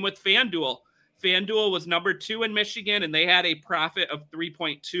money. Same with FanDuel. FanDuel was number 2 in Michigan, and they had a profit of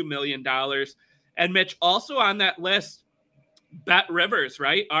 $3.2 million. And Mitch, also on that list, Bet Rivers,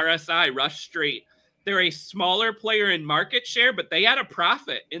 right? RSI, Rush Street. They're a smaller player in market share, but they had a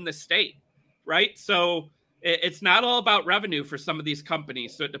profit in the state, right? So it's not all about revenue for some of these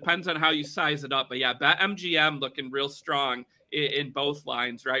companies. So it depends on how you size it up. But yeah, BetMGM looking real strong in both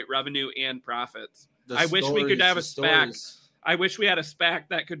lines, right? Revenue and profits. I wish we could have a SPAC. I wish we had a SPAC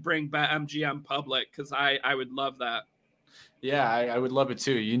that could bring BetMGM public, because I would love that. Yeah, I would love it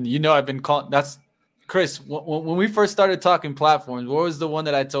too. You know, I've been calling. That's Chris. When we first started talking platforms, what was the one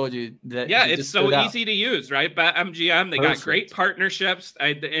that I told you that? Yeah, it's so easy to use, right? BetMGM. They got great partnerships.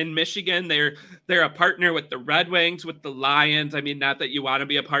 In Michigan, they're a partner with the Red Wings, with the Lions. I mean, not that you want to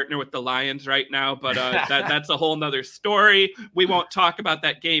be a partner with the Lions right now, but that's a whole nother story. We won't talk about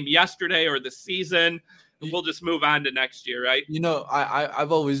that game yesterday or the season. We'll just move on to next year, right? You know,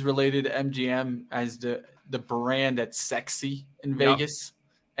 I've always related MGM as the brand that's sexy in Vegas.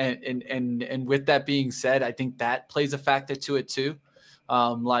 And with that being said, I think that plays a factor to it too.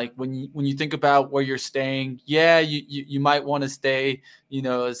 Like when you think about where you're staying, yeah, you might want to stay, you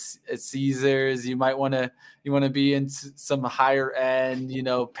know, at Caesars. You might want to be in some higher end, you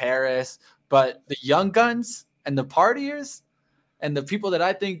know, Paris. But the young guns and the partiers and the people that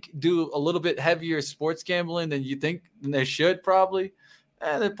I think do a little bit heavier sports gambling than you think they should probably,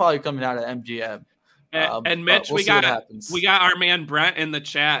 they're probably coming out of MGM. And Mitch, we got our man Brent in the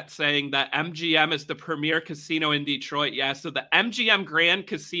chat saying that MGM is the premier casino in Detroit. Yeah, so the MGM Grand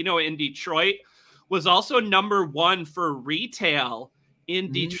Casino in Detroit was also number 1 for retail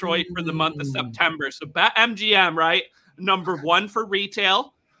in Detroit for the month of September. So BetMGM, right? Number 1 for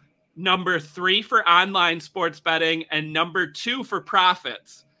retail, number 3 for online sports betting, and number 2 for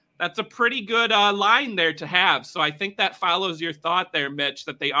profits. That's a pretty good line there to have. So I think that follows your thought there, Mitch,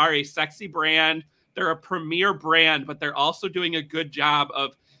 that they are a sexy brand. They're a premier brand, but they're also doing a good job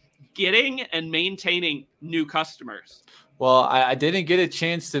of getting and maintaining new customers. Well, I didn't get a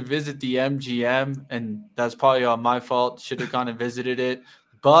chance to visit the MGM, and that's probably on my fault. Should have gone and visited it.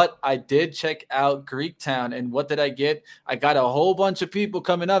 But I did check out Greektown, and what did I get? I got a whole bunch of people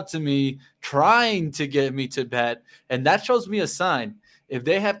coming up to me trying to get me to bet, and that shows me a sign. If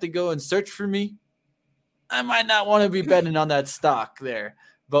they have to go and search for me, I might not want to be betting on that stock there.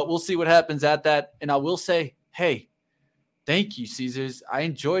 But we'll see what happens at that. And I will say, hey, thank you, Caesars. I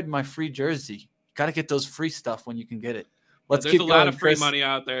enjoyed my free jersey. Got to get those free stuff when you can get it. There's a lot of free money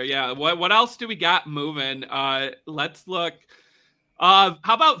out there. Yeah. What else do we got moving? Let's look. How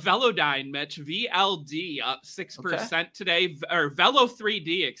about Velodyne, Mitch? VLD up 6% today. Or Velo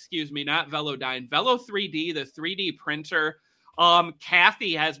 3D, excuse me, not Velodyne. Velo 3D, the 3D printer.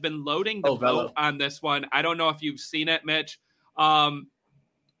 Kathy has been loading the boat on this one. I don't know if you've seen it, Mitch.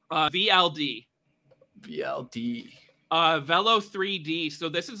 VLD. Velo 3D. So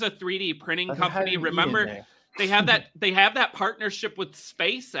this is a 3D printing company. Remember, they have that partnership with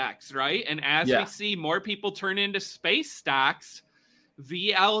SpaceX, right? And as we see more people turn into space stocks,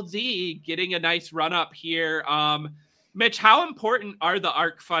 VLD getting a nice run up here. Mitch, how important are the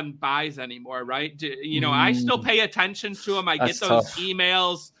ARK Fund buys anymore, right? I still pay attention to them. I get those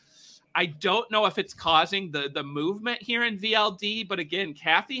emails. I don't know if it's causing the movement here in VLD, but again,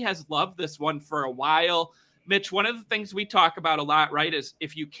 Kathy has loved this one for a while. Mitch, one of the things we talk about a lot, right, is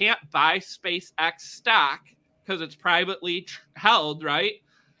if you can't buy SpaceX stock because it's privately held, right,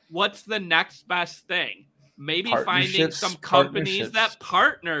 what's the next best thing? Maybe finding some companies that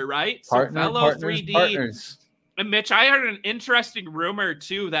partner, right? So Velo 3D. Partners. And Mitch, I heard an interesting rumor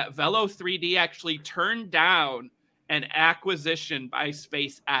too that Velo 3D actually turned down an acquisition by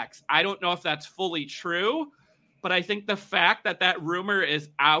SpaceX. I don't know if that's fully true, but I think the fact that rumor is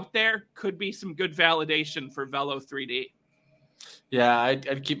out there could be some good validation for Velo 3D. Yeah,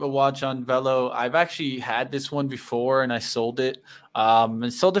 I'd keep a watch on Velo. I've actually had this one before and I sold it.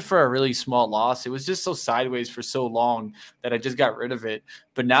 And sold it for a really small loss. It was just so sideways for so long that I just got rid of it.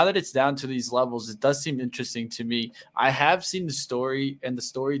 But now that it's down to these levels, it does seem interesting to me. I have seen the story, and the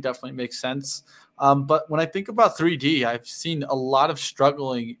story definitely makes sense. But when I think about 3D, I've seen a lot of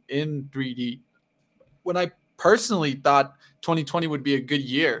struggling in 3D. When I personally thought 2020 would be a good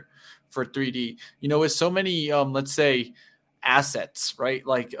year for 3D. With so many, let's say, assets, right?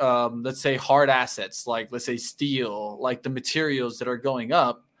 Like, let's say hard assets, like let's say steel, like the materials that are going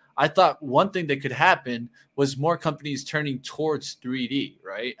up. I thought one thing that could happen was more companies turning towards 3D,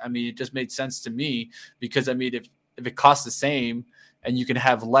 right? I mean, it just made sense to me because, I mean, if it costs the same and you can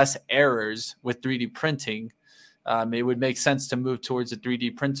have less errors with 3D printing, it would make sense to move towards a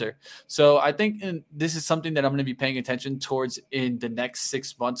 3D printer. So I think this is something that I'm going to be paying attention towards in the next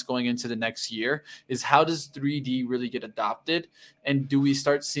 6 months going into the next year is how does 3D really get adopted? And do we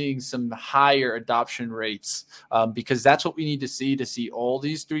start seeing some higher adoption rates? Because that's what we need to see all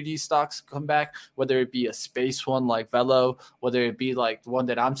these 3D stocks come back, whether it be a space one like Velo, whether it be like the one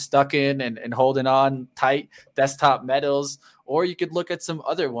that I'm stuck in and holding on tight, Desktop Metals, or you could look at some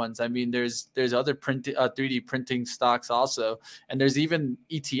other ones. I mean, there's other 3D printing stocks also, and there's even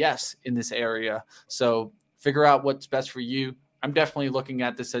ETFs in this area. So figure out what's best for you. I'm definitely looking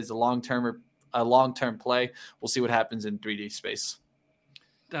at this as a long-term play. We'll see what happens in 3D space.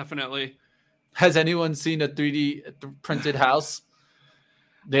 Definitely. Has anyone seen a 3D printed house?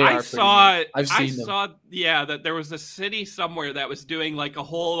 I saw them. Yeah, that there was a city somewhere that was doing like a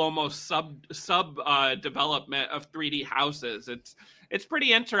whole almost sub development of 3D houses. It's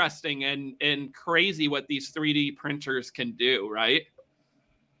pretty interesting and crazy what these 3D printers can do, right?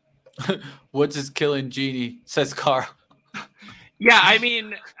 What's killing Genie, says Carl. Yeah, I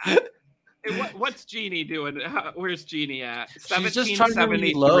mean, what's Genie doing? Where's Genie at? She's just trying to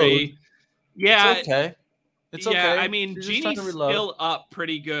reload. Yeah. It's okay. It's okay. I mean, Genie's still up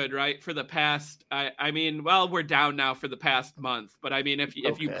pretty good, right? For the past, I mean, well, we're down now for the past month, but I mean, if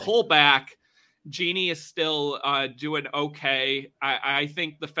you pull back, Genie is still doing okay. I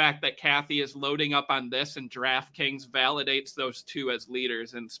think the fact that Kathy is loading up on this and DraftKings validates those two as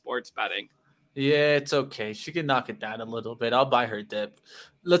leaders in sports betting. Yeah, it's okay. She can knock it down a little bit. I'll buy her dip.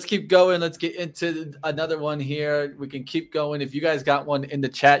 Let's keep going. Let's get into another one here. We can keep going. If you guys got one in the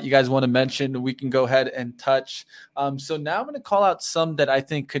chat you guys want to mention, we can go ahead and touch. So now I'm going to call out some that I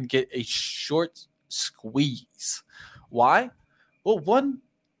think could get a short squeeze. Why? Well, one,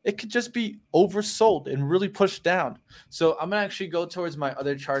 it could just be oversold and really pushed down. So I'm going to actually go towards my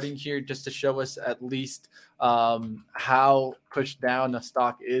other charting here just to show us at least how pushed down the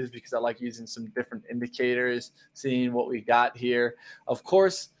stock is, because I like using some different indicators, seeing what we got here. Of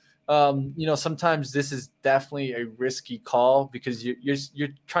course, sometimes this is definitely a risky call because you're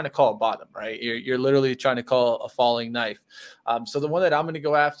trying to call a bottom, right? You're literally trying to call a falling knife. So the one that I'm going to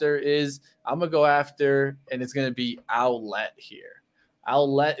go after, and it's going to be Owlet here.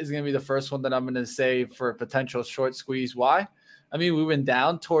 Owlet is going to be the first one that I'm going to say for a potential short squeeze. Why? I mean, we went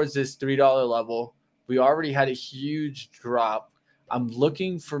down towards this $3 level. We already had a huge drop. I'm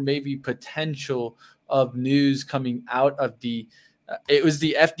looking for maybe potential of news coming out of it was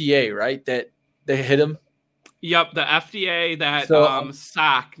the FDA, right? That they hit him. Yep, the FDA that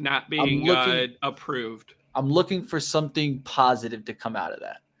SOC not being approved. I'm looking for something positive to come out of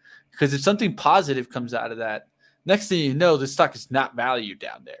that. Because if something positive comes out of that, next thing you know, the stock is not valued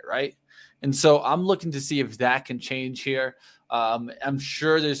down there, right? And so I'm looking to see if that can change here. I'm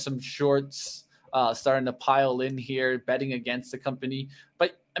sure there's some shorts starting to pile in here, betting against the company.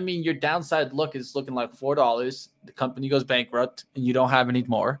 But, I mean, your downside look is looking like $4. The company goes bankrupt and you don't have any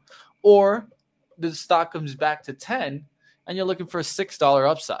more. Or the stock comes back to 10 and you're looking for a $6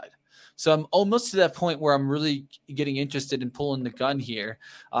 upside. So I'm almost to that point where I'm really getting interested in pulling the gun here.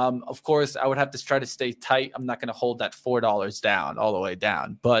 Of course, I would have to try to stay tight. I'm not going to hold that $4 down all the way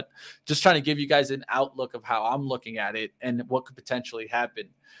down, but just trying to give you guys an outlook of how I'm looking at it and what could potentially happen.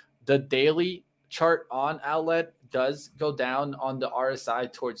 The daily chart on Owlet does go down on the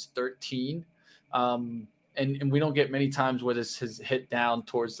RSI towards 13. And we don't get many times where this has hit down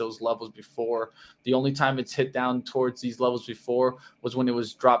towards those levels before. The only time it's hit down towards these levels before was when it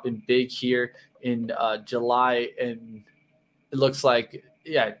was dropping big here in July, and it looks like,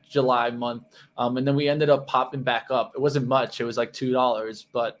 July month. And then we ended up popping back up. It wasn't much. It was like $2,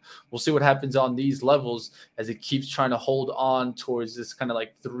 but we'll see what happens on these levels as it keeps trying to hold on towards this kind of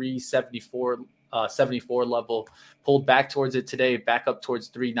like 74 level, pulled back towards it today, back up towards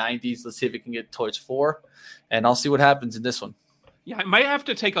 390s. Let's see if it can get towards 4, and I'll see what happens in this one. Yeah, I might have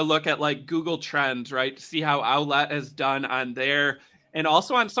to take a look at like Google Trends, right, to see how Owlet has done on there, and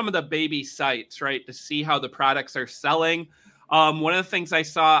also on some of the baby sites, right, to see how the products are selling. One of the things I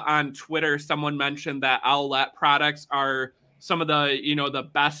saw on Twitter, someone mentioned that Owlet products are some of the, the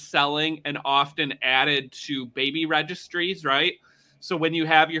best selling and often added to baby registries, right? So when you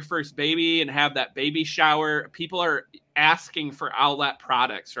have your first baby and have that baby shower, people are asking for outlet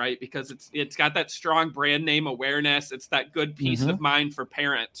products, right? Because it's got that strong brand name awareness. It's that good peace of mind for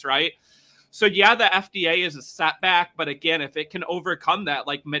parents, right? So yeah, the FDA is a setback, but again, if it can overcome that,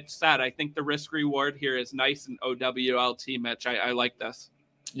 like Mitch said, I think the risk reward here is nice and OWLT, Mitch. I like this.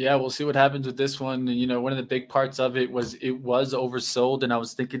 Yeah, we'll see what happens with this one. And, one of the big parts of it was oversold, and I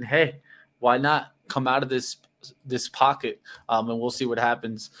was thinking, hey, why not come out of this pocket, and we'll see what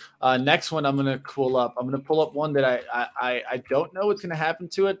happens. Next one I'm going to pull up. I'm going to pull up one that I don't know what's going to happen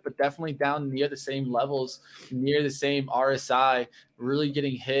to it, but definitely down near the same levels, near the same RSI, really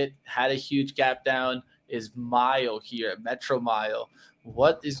getting hit, had a huge gap down, is Mile here, Metro Mile.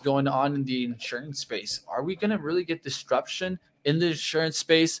 What is going on in the insurance space? Are we going to really get disruption in the insurance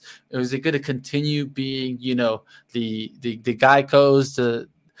space? Or is it going to continue being, the Geicos,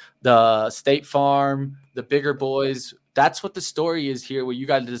 the State Farm, the bigger boys? That's what the story is here, where you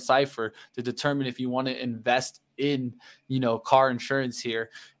got to decipher to determine if you want to invest in, car insurance here.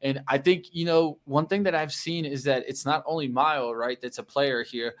 And I think, one thing that I've seen is that it's not only Mile, right, that's a player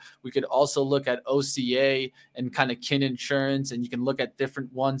here. We could also look at OCA and kind of Kin Insurance, and you can look at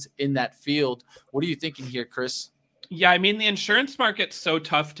different ones in that field. What are you thinking here, Chris? Yeah, I mean, the insurance market's so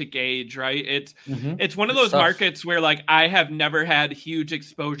tough to gauge, right? It's one of those markets where, like, I have never had huge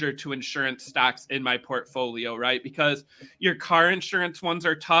exposure to insurance stocks in my portfolio, right? Because your car insurance ones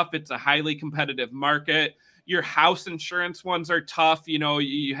are tough. It's a highly competitive market. Your house insurance ones are tough.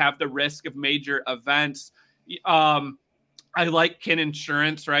 You have the risk of major events. I like Kin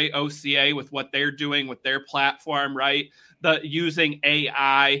Insurance, right? OCA, with what they're doing with their platform, right? Using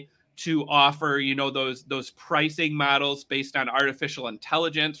AI to offer, those pricing models based on artificial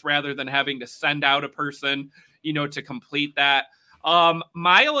intelligence rather than having to send out a person, to complete that.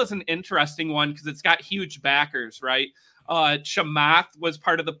 Mile is an interesting one because it's got huge backers, right? Chamath was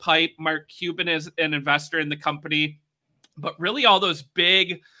part of the pipe. Mark Cuban is an investor in the company, but really all those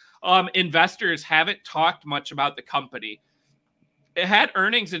big investors haven't talked much about the company. It had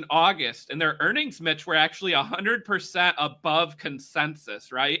earnings in August, and their earnings, Mitch, were actually 100% above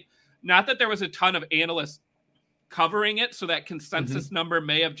consensus, right? Not that there was a ton of analysts covering it, so that consensus number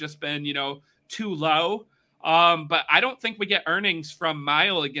may have just been, too low. But I don't think we get earnings from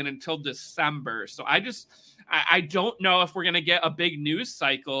Mile again until December. So I don't know if we're going to get a big news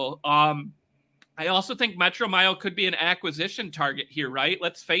cycle. I also think Metro Mile could be an acquisition target here, right?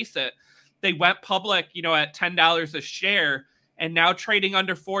 Let's face it. They went public, at $10 a share and now trading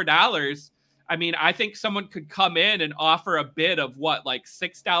under $4. I mean, I think someone could come in and offer a bid of what, like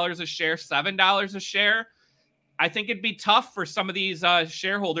 $6 a share, $7 a share. I think it'd be tough for some of these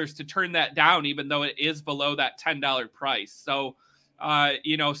shareholders to turn that down, even though it is below that $10 price. So,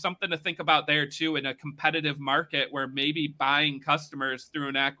 something to think about there too, in a competitive market where maybe buying customers through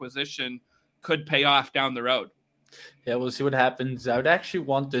an acquisition could pay off down the road. Yeah, we'll see what happens. I would actually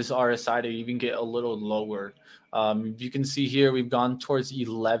want this RSI to even get a little lower. You can see here, we've gone towards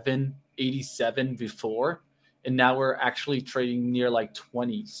 1187 before, and now we're actually trading near like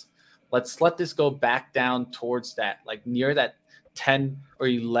 20s. Let's let this go back down towards that, like near that 10 or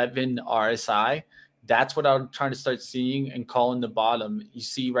 11 RSI. That's what I'm trying to start seeing and calling the bottom. You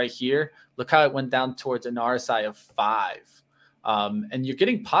see right here, look how it went down towards an RSI of 5. And you're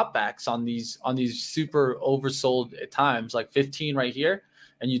getting popbacks on these super oversold at times, like 15 right here.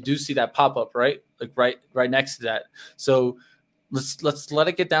 And you do see that pop up, right? Like right next to that. So let's let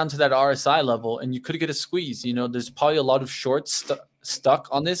it get down to that RSI level, and you could get a squeeze. There's probably a lot of shorts stuck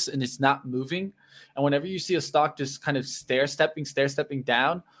on this, and it's not moving. And whenever you see a stock just kind of stair stepping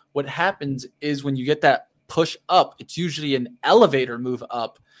down, what happens is when you get that push up, it's usually an elevator move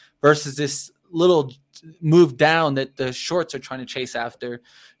up versus this little move down that the shorts are trying to chase after.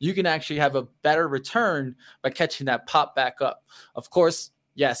 You can actually have a better return by catching that pop back up. Of course,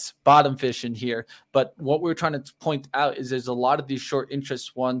 yes, bottom fishing here. But what we're trying to point out is there's a lot of these short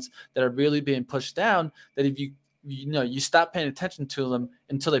interest ones that are really being pushed down, that if you stop paying attention to them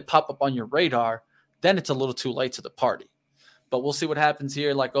until they pop up on your radar, then it's a little too late to the party. But we'll see what happens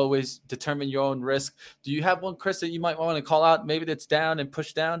here. Like always, determine your own risk. Do you have one, Chris, that you might want to call out? Maybe that's down and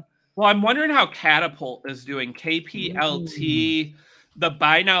pushed down? Well, I'm wondering how Catapult is doing. KPLT, the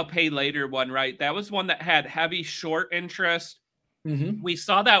buy now, pay later one, right? That was one that had heavy short interest. We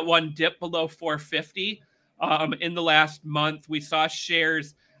saw that one dip below 450 in the last month. We saw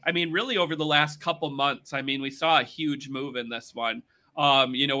shares, really over the last couple months. We saw a huge move in this one,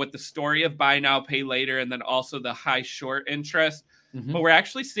 with the story of buy now, pay later, and then also the high short interest. But we're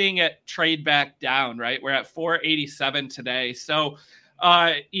actually seeing it trade back down, right? We're at 487 today. So,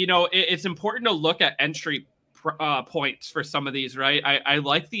 it's important to look at entry points for some of these, right? I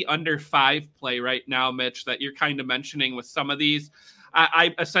like the under 5 play right now, Mitch, that you're kind of mentioning with some of these.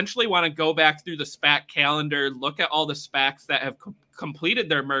 I essentially want to go back through the SPAC calendar, look at all the SPACs that have completed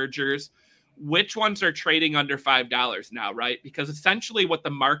their mergers, which ones are trading under $5 now, right? Because essentially what the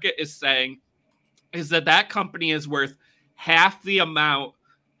market is saying is that company is worth half the amount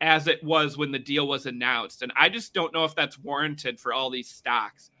as it was when the deal was announced. And I just don't know if that's warranted for all these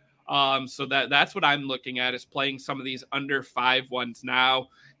stocks. So that's what I'm looking at, is playing some of these under 5 ones now.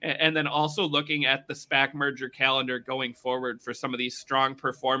 And then also looking at the SPAC merger calendar going forward for some of these strong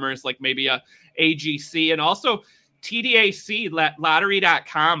performers, like maybe a AGC, and also TDAC,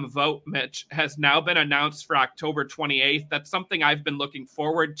 lottery.com vote, Mitch, has now been announced for October 28th. That's something I've been looking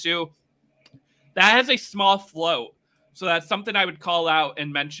forward to. That has a small float. So that's something I would call out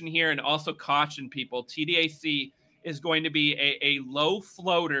and mention here, and also caution people. TDAC is going to be a low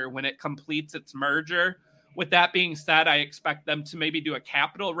floater when it completes its merger. With that being said, I expect them to maybe do a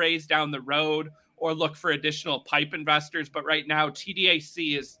capital raise down the road or look for additional pipe investors. But right now,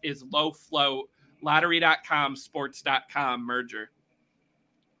 TDAC is low float, lottery.com, sports.com merger.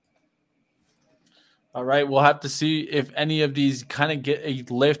 All right, we'll have to see if any of these kind of get a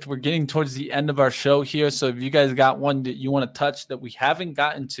lift. We're getting towards the end of our show here, so if you guys got one that you want to touch that we haven't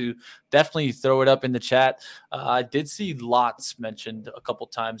gotten to, definitely throw it up in the chat. I did see lots mentioned a couple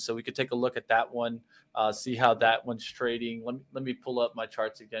times, so we could take a look at that one, see how that one's trading. Let me pull up my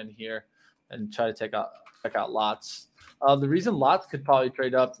charts again here and try to check out lots. The reason lots could probably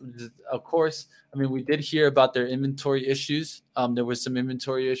trade up is, of course, I mean, we did hear about their inventory issues. There was some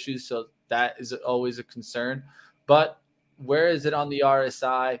inventory issues, so that is always a concern. But where is it on the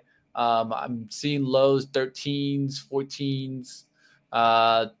RSI? I'm seeing lows, 13s,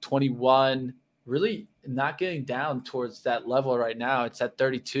 14s, 21, really not getting down towards that level right now. It's at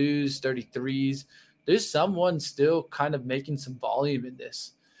 32s, 33s. There's someone still kind of making some volume in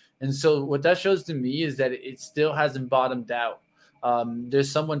this. And so what that shows to me is that it still hasn't bottomed out.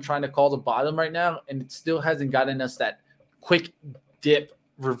 There's someone trying to call the bottom right now, and it still hasn't gotten us that quick dip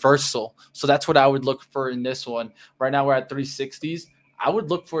reversal. So that's what I would look for in this one. Right now we're at 360s. I would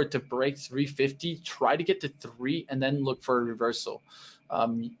look for it to break 350, try to get to 3, and then look for a reversal.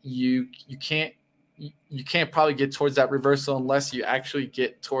 You can't probably get towards that reversal unless you actually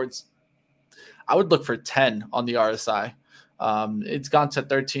get towards, I would look for 10 on the RSI. It's gone to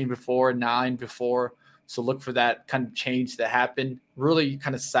 13 before, 9 before. So look for that kind of change to happen. Really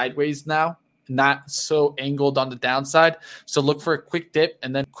kind of sideways now, not so angled on the downside. So look for a quick dip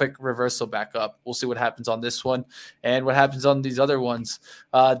and then quick reversal back up. We'll see what happens on this one and what happens on these other ones.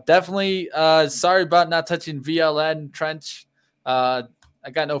 Definitely sorry about not touching VLN, Trench. I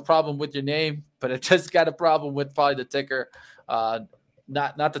got no problem with your name, but I just got a problem with probably the ticker.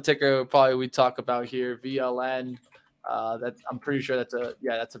 Not the ticker probably we talk about here, VLN. I'm pretty sure that's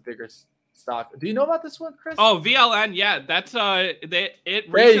a bigger stock. Do you know about this one, Chris? Oh, VLN, yeah, that's it.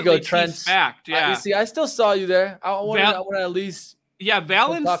 There you go, Trent. Fact, yeah. You see, I still saw you there. I want to at least. Yeah,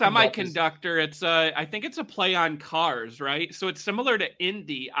 Valens Semiconductor. It's I think it's a play on cars, right? So it's similar to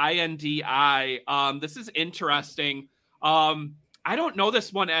Indi, INDI. This is interesting. I don't know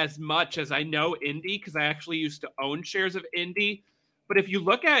this one as much as I know Indi because I actually used to own shares of Indi. But if you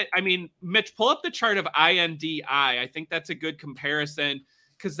look at, I mean, Mitch, pull up the chart of INDI. I think that's a good comparison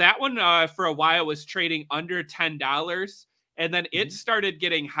because that one for a while was trading under $10. And then it started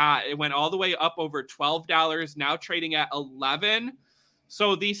getting hot. It went all the way up over $12, now trading at $11.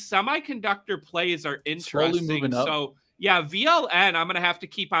 So these semiconductor plays are interesting. Slowly moving up. So yeah, VLN, I'm going to have to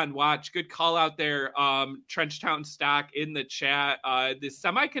keep on watch. Good call out there, Trenchtown stock in the chat. The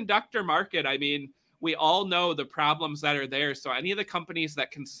semiconductor market, I mean, we all know the problems that are there. So any of the companies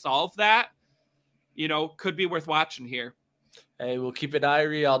that can solve that, could be worth watching here. Hey, we'll keep it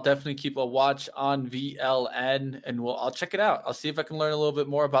irie. I'll definitely keep a watch on VLN, and I'll check it out. I'll see if I can learn a little bit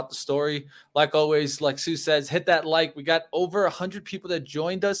more about the story. Like always, like Sue says, hit that like. We got over 100 people that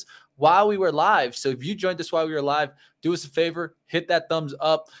joined us while we were live. So if you joined us while we were live, do us a favor, hit that thumbs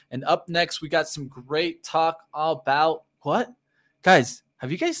up. And up next, we got some great talk about what? Guys,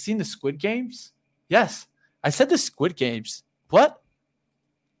 have you guys seen the Squid Games? Yes, I said the Squid Games. What?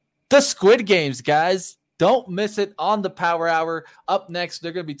 The Squid Games, guys. Don't miss it on the Power Hour. Up next,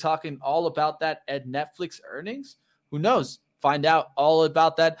 they're going to be talking all about that at Netflix earnings. Who knows? Find out all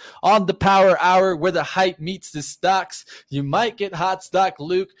about that on the Power Hour where the hype meets the stocks. You might get hot stock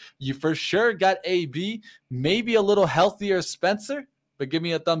Luke. You for sure got AB. Maybe a little healthier Spencer. But give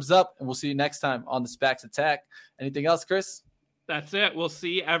me a thumbs up, and we'll see you next time on the SPACs Attack. Anything else, Chris? That's it. We'll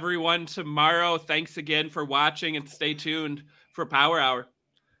see everyone tomorrow. Thanks again for watching, and stay tuned for Power Hour.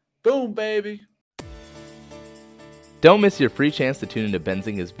 Boom, baby. Don't miss your free chance to tune into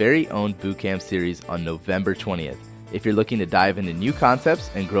Benzinga's very own bootcamp series on November 20th. If you're looking to dive into new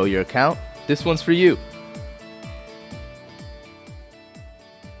concepts and grow your account, this one's for you.